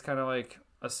they? They just kind of like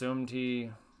assumed he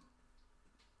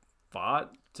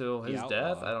fought till his The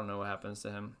death. outlaw. I don't know what happens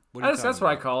to him. What are you That's talking what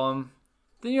I about? call him.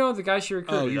 You know, the guy she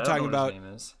recruited. Oh, you're I don't talking know what about his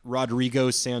name is. Rodrigo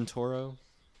Santoro?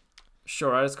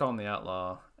 Sure, I just call him the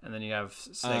outlaw, and then you have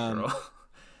Snake Girl.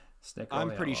 Snake Girl. I'm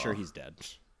the pretty outlaw. sure he's dead.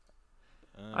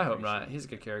 I hope not. He's a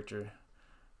good character.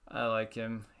 I like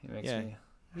him. He makes Yeah, me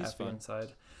he's happy fun.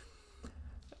 inside.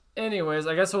 Anyways,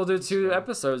 I guess we'll do 2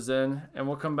 episodes then, and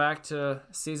we'll come back to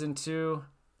season 2,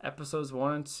 episodes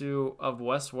 1 and 2 of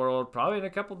Westworld, probably in a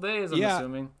couple days. I'm Yeah.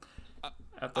 assuming.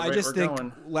 At the I rate just we're think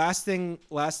going. last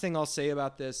thing I'll say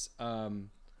about this,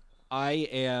 I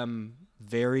am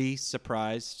very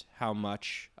surprised how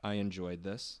much I enjoyed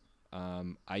this.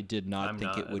 I did not I'm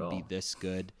think not it would at be all. this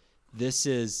good. This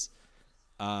is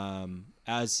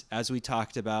As we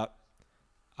talked about,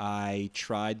 I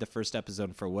tried the first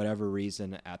episode for whatever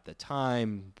reason at the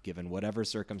time, given whatever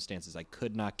circumstances, I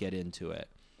could not get into it.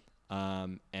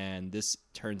 And this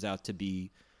turns out to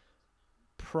be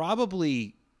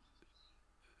probably,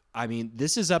 I mean,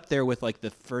 this is up there with like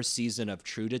the first season of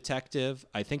True Detective.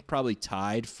 I think probably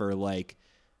tied for like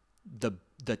the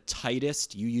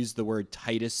tightest, you used the word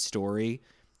tightest story,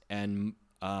 and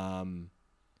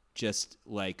just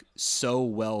like so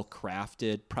well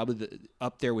crafted, probably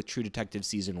up there with True Detective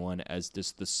season 1 as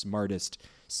just the smartest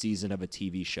season of a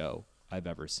TV show I've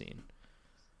ever seen.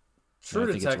 True I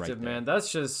think it's Detective, right there. man,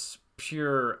 that's just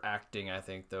pure acting, I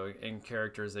think, though, in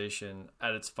characterization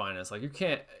at its finest. Like you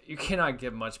cannot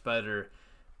get much better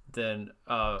than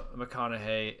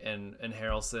McConaughey and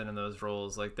Harrelson in those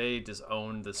roles. Like they just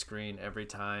owned the screen every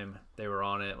time they were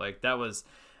on it. Like that was,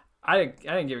 I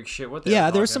didn't give a shit what they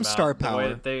were there was some talking star about. The way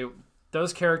power. that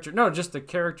those characters, no, just the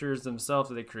characters themselves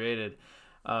that they created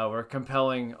were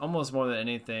compelling almost more than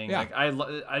anything. Yeah. Like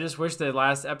I just wish the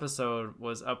last episode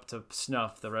was up to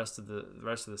snuff the rest of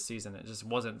the season. It just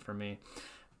wasn't for me.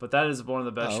 But that is one of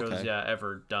the best shows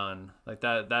ever done. Like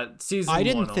that season I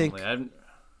didn't one think only.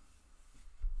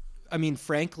 I mean,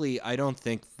 frankly, I don't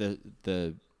think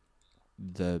the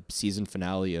season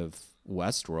finale of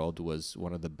Westworld was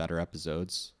one of the better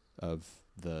episodes of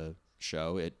the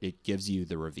show. It gives you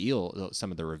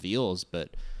some of the reveals,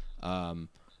 but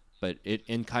it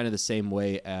in kind of the same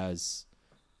way as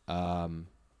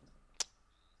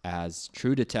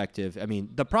True Detective. I mean,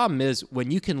 the problem is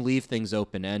when you can leave things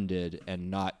open-ended and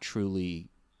not truly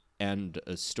end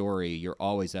a story, you're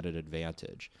always at an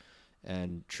advantage.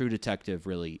 And True Detective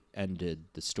really ended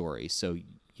the story, so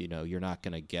you're not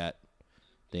going to get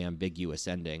the ambiguous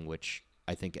ending, which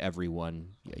I think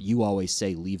you always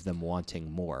say leave them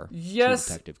wanting more. Yes,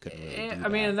 True Detective couldn't really do I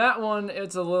mean, that. in that one,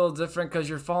 it's a little different because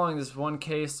you're following this one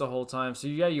case the whole time. So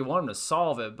yeah, you want them to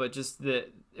solve it, but just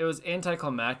that it was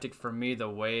anticlimactic for me the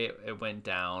way it went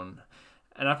down.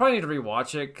 And I probably need to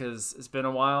rewatch it because it's been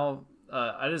a while.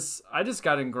 I just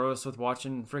got engrossed with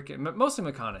watching mostly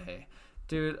McConaughey,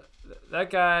 dude. That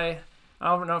guy,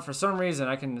 I don't know, for some reason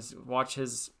I can just watch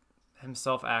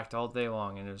himself act all day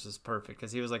long, and it was just perfect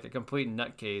because he was like a complete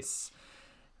nutcase.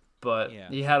 But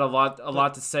he had a lot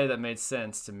to say that made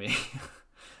sense to me.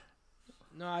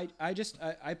 No,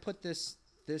 I put this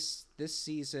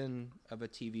season of a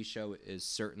TV show is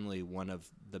certainly one of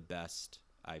the best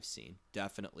I've seen.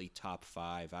 Definitely top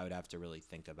 5. I would have to really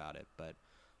think about it, but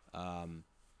I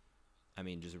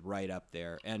mean, just right up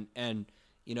there. And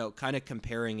kind of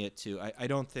comparing it to, I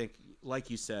don't think, like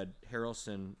you said,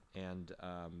 Harrelson and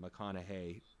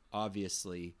McConaughey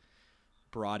obviously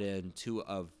brought in 2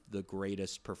 of the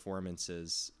greatest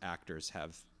performances actors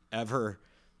have ever,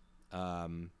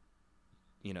 done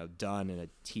in a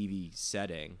TV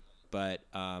setting. But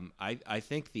I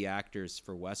think the actors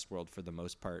for Westworld, for the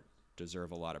most part,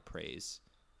 deserve a lot of praise.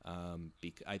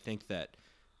 I think that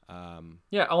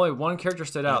only one character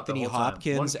stood out. Anthony the whole time.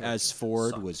 Hopkins One as character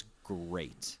Ford sucked. was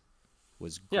great.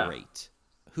 Yeah.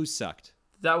 Who sucked?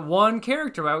 That one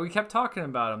character, right? We kept talking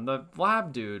about him, the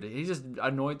lab dude. He just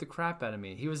annoyed the crap out of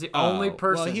me. He was the only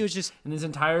person he was just, in this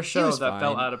entire show was that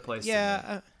felt fine. out of place.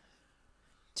 Yeah.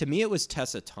 To me, it was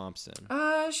Tessa Thompson.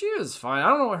 She was fine. I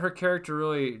don't know what her character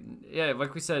really. Yeah,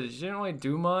 like we said, she didn't really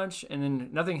do much, and then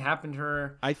nothing happened to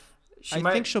her. I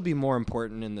think she'll be more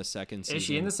important in the second season. Is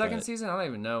she in the second but season? I don't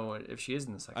even know if she is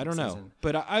in the second season. I don't know,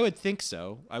 but I would think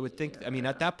so. I would think. I mean,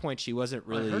 at that point, she wasn't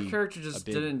really. Her character just a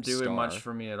big didn't do star. much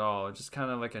for me at all. Just kind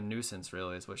of like a nuisance,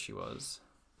 really, is what she was.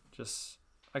 Just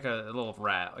like a little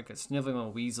rat, like a sniveling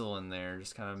little weasel in there,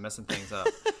 just kind of messing things up.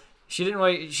 She didn't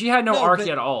really. She had no arc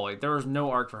at all. Like there was no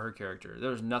arc for her character.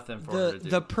 There was nothing for her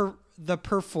to do. The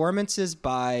performances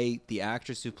by the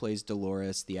actress who plays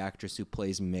Dolores, the actress who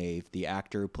plays Maeve, the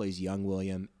actor who plays young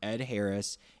William, Ed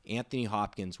Harris, Anthony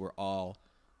Hopkins were all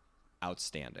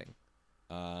outstanding.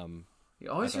 You always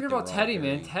I thought forget they about were all Teddy, man.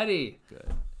 very Teddy.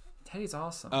 Good. Teddy's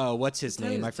awesome. Oh, what's his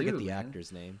Teddy's name? I forget dude, the man.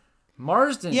 actor's name.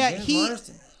 Marsden. Yeah, James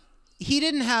Marsden. he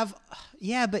didn't have.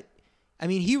 Yeah, but I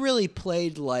mean, he really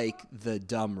played like the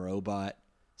dumb robot.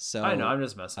 So I know. I'm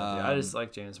just messing with you. I just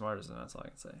like James Marsden. That's all I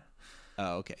can say.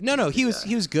 Oh, okay. No, he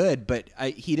was good, but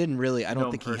he didn't really. I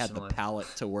don't think he had the personally. palette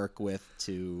to work with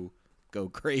to go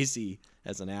crazy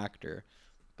as an actor.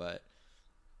 But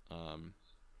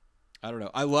I don't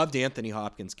know. I loved Anthony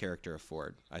Hopkins' character of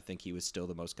Ford. I think he was still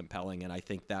the most compelling, and I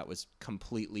think that was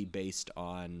completely based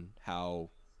on how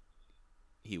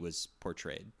he was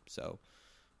portrayed. So,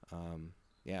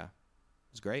 yeah, it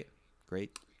was great.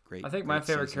 I think my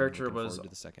favorite season. character Looking was forward to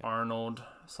the second. Arnold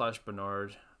 /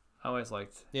 Bernard. I always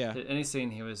liked. Yeah. Any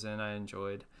scene he was in, I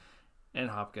enjoyed. And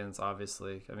Hopkins,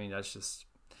 obviously. I mean, that's just.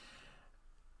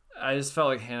 I just felt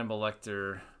like Hannibal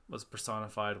Lecter was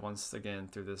personified once again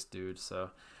through this dude.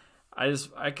 So, I'd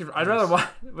rather watch,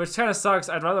 which kind of sucks.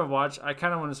 I kind of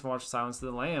want to watch Silence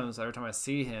of the Lambs every time I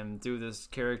see him do this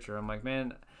character. I'm like,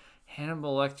 man,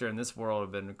 Hannibal Lecter in this world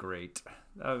would have been great.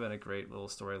 That would have been a great little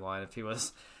storyline if he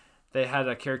was. They had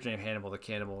a character named Hannibal the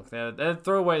Cannibal. They had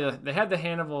They had the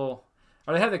Hannibal,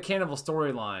 or they had the cannibal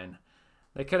storyline.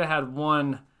 They could have had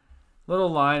one little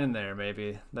line in there,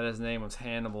 maybe that his name was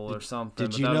Hannibal or something.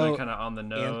 Did but you that would know be kind of on the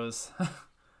nose.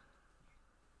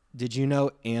 Did you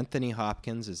know Anthony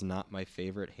Hopkins is not my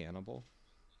favorite Hannibal?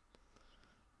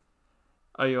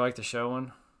 Oh, you like the show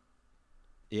one?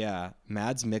 Yeah,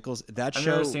 Mads Mikkelsen. That I've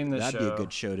show, never seen this that'd be show. a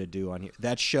good show to do on here.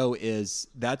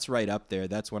 That's right up there.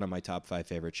 That's one of my top 5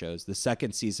 favorite shows. The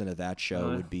second season of that show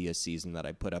Really? would be a season that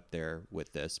I put up there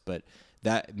with this. But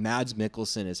that Mads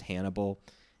Mikkelsen as Hannibal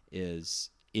is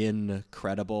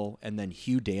incredible. And then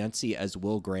Hugh Dancy as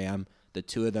Will Graham. The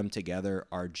two of them together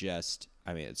are just,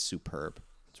 I mean, it's superb.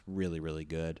 It's really, really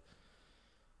good.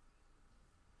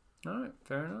 All right,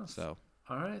 fair enough. So,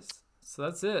 All right, so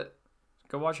that's it.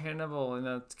 Go watch Hannibal, and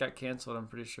it got canceled, I'm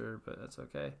pretty sure, but that's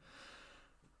okay.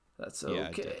 That's Yeah,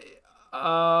 it okay.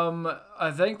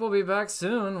 I think we'll be back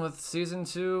soon with season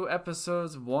 2,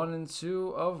 episodes 1 and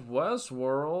 2 of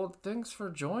Westworld. Thanks for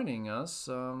joining us.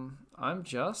 I'm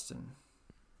Justin.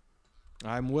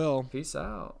 I'm Will. Peace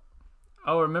out.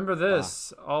 Oh, remember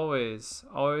this. Always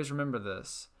remember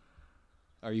this.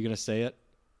 Are you going to say it?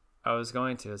 I was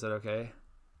going to. Is that okay?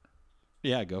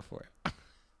 Yeah, go for it.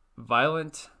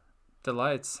 Violent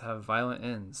delights have violent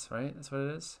ends, right? That's what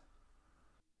it is.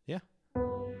 Yeah.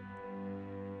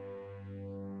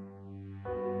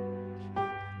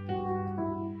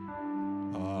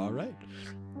 All right.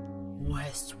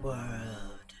 Westworld.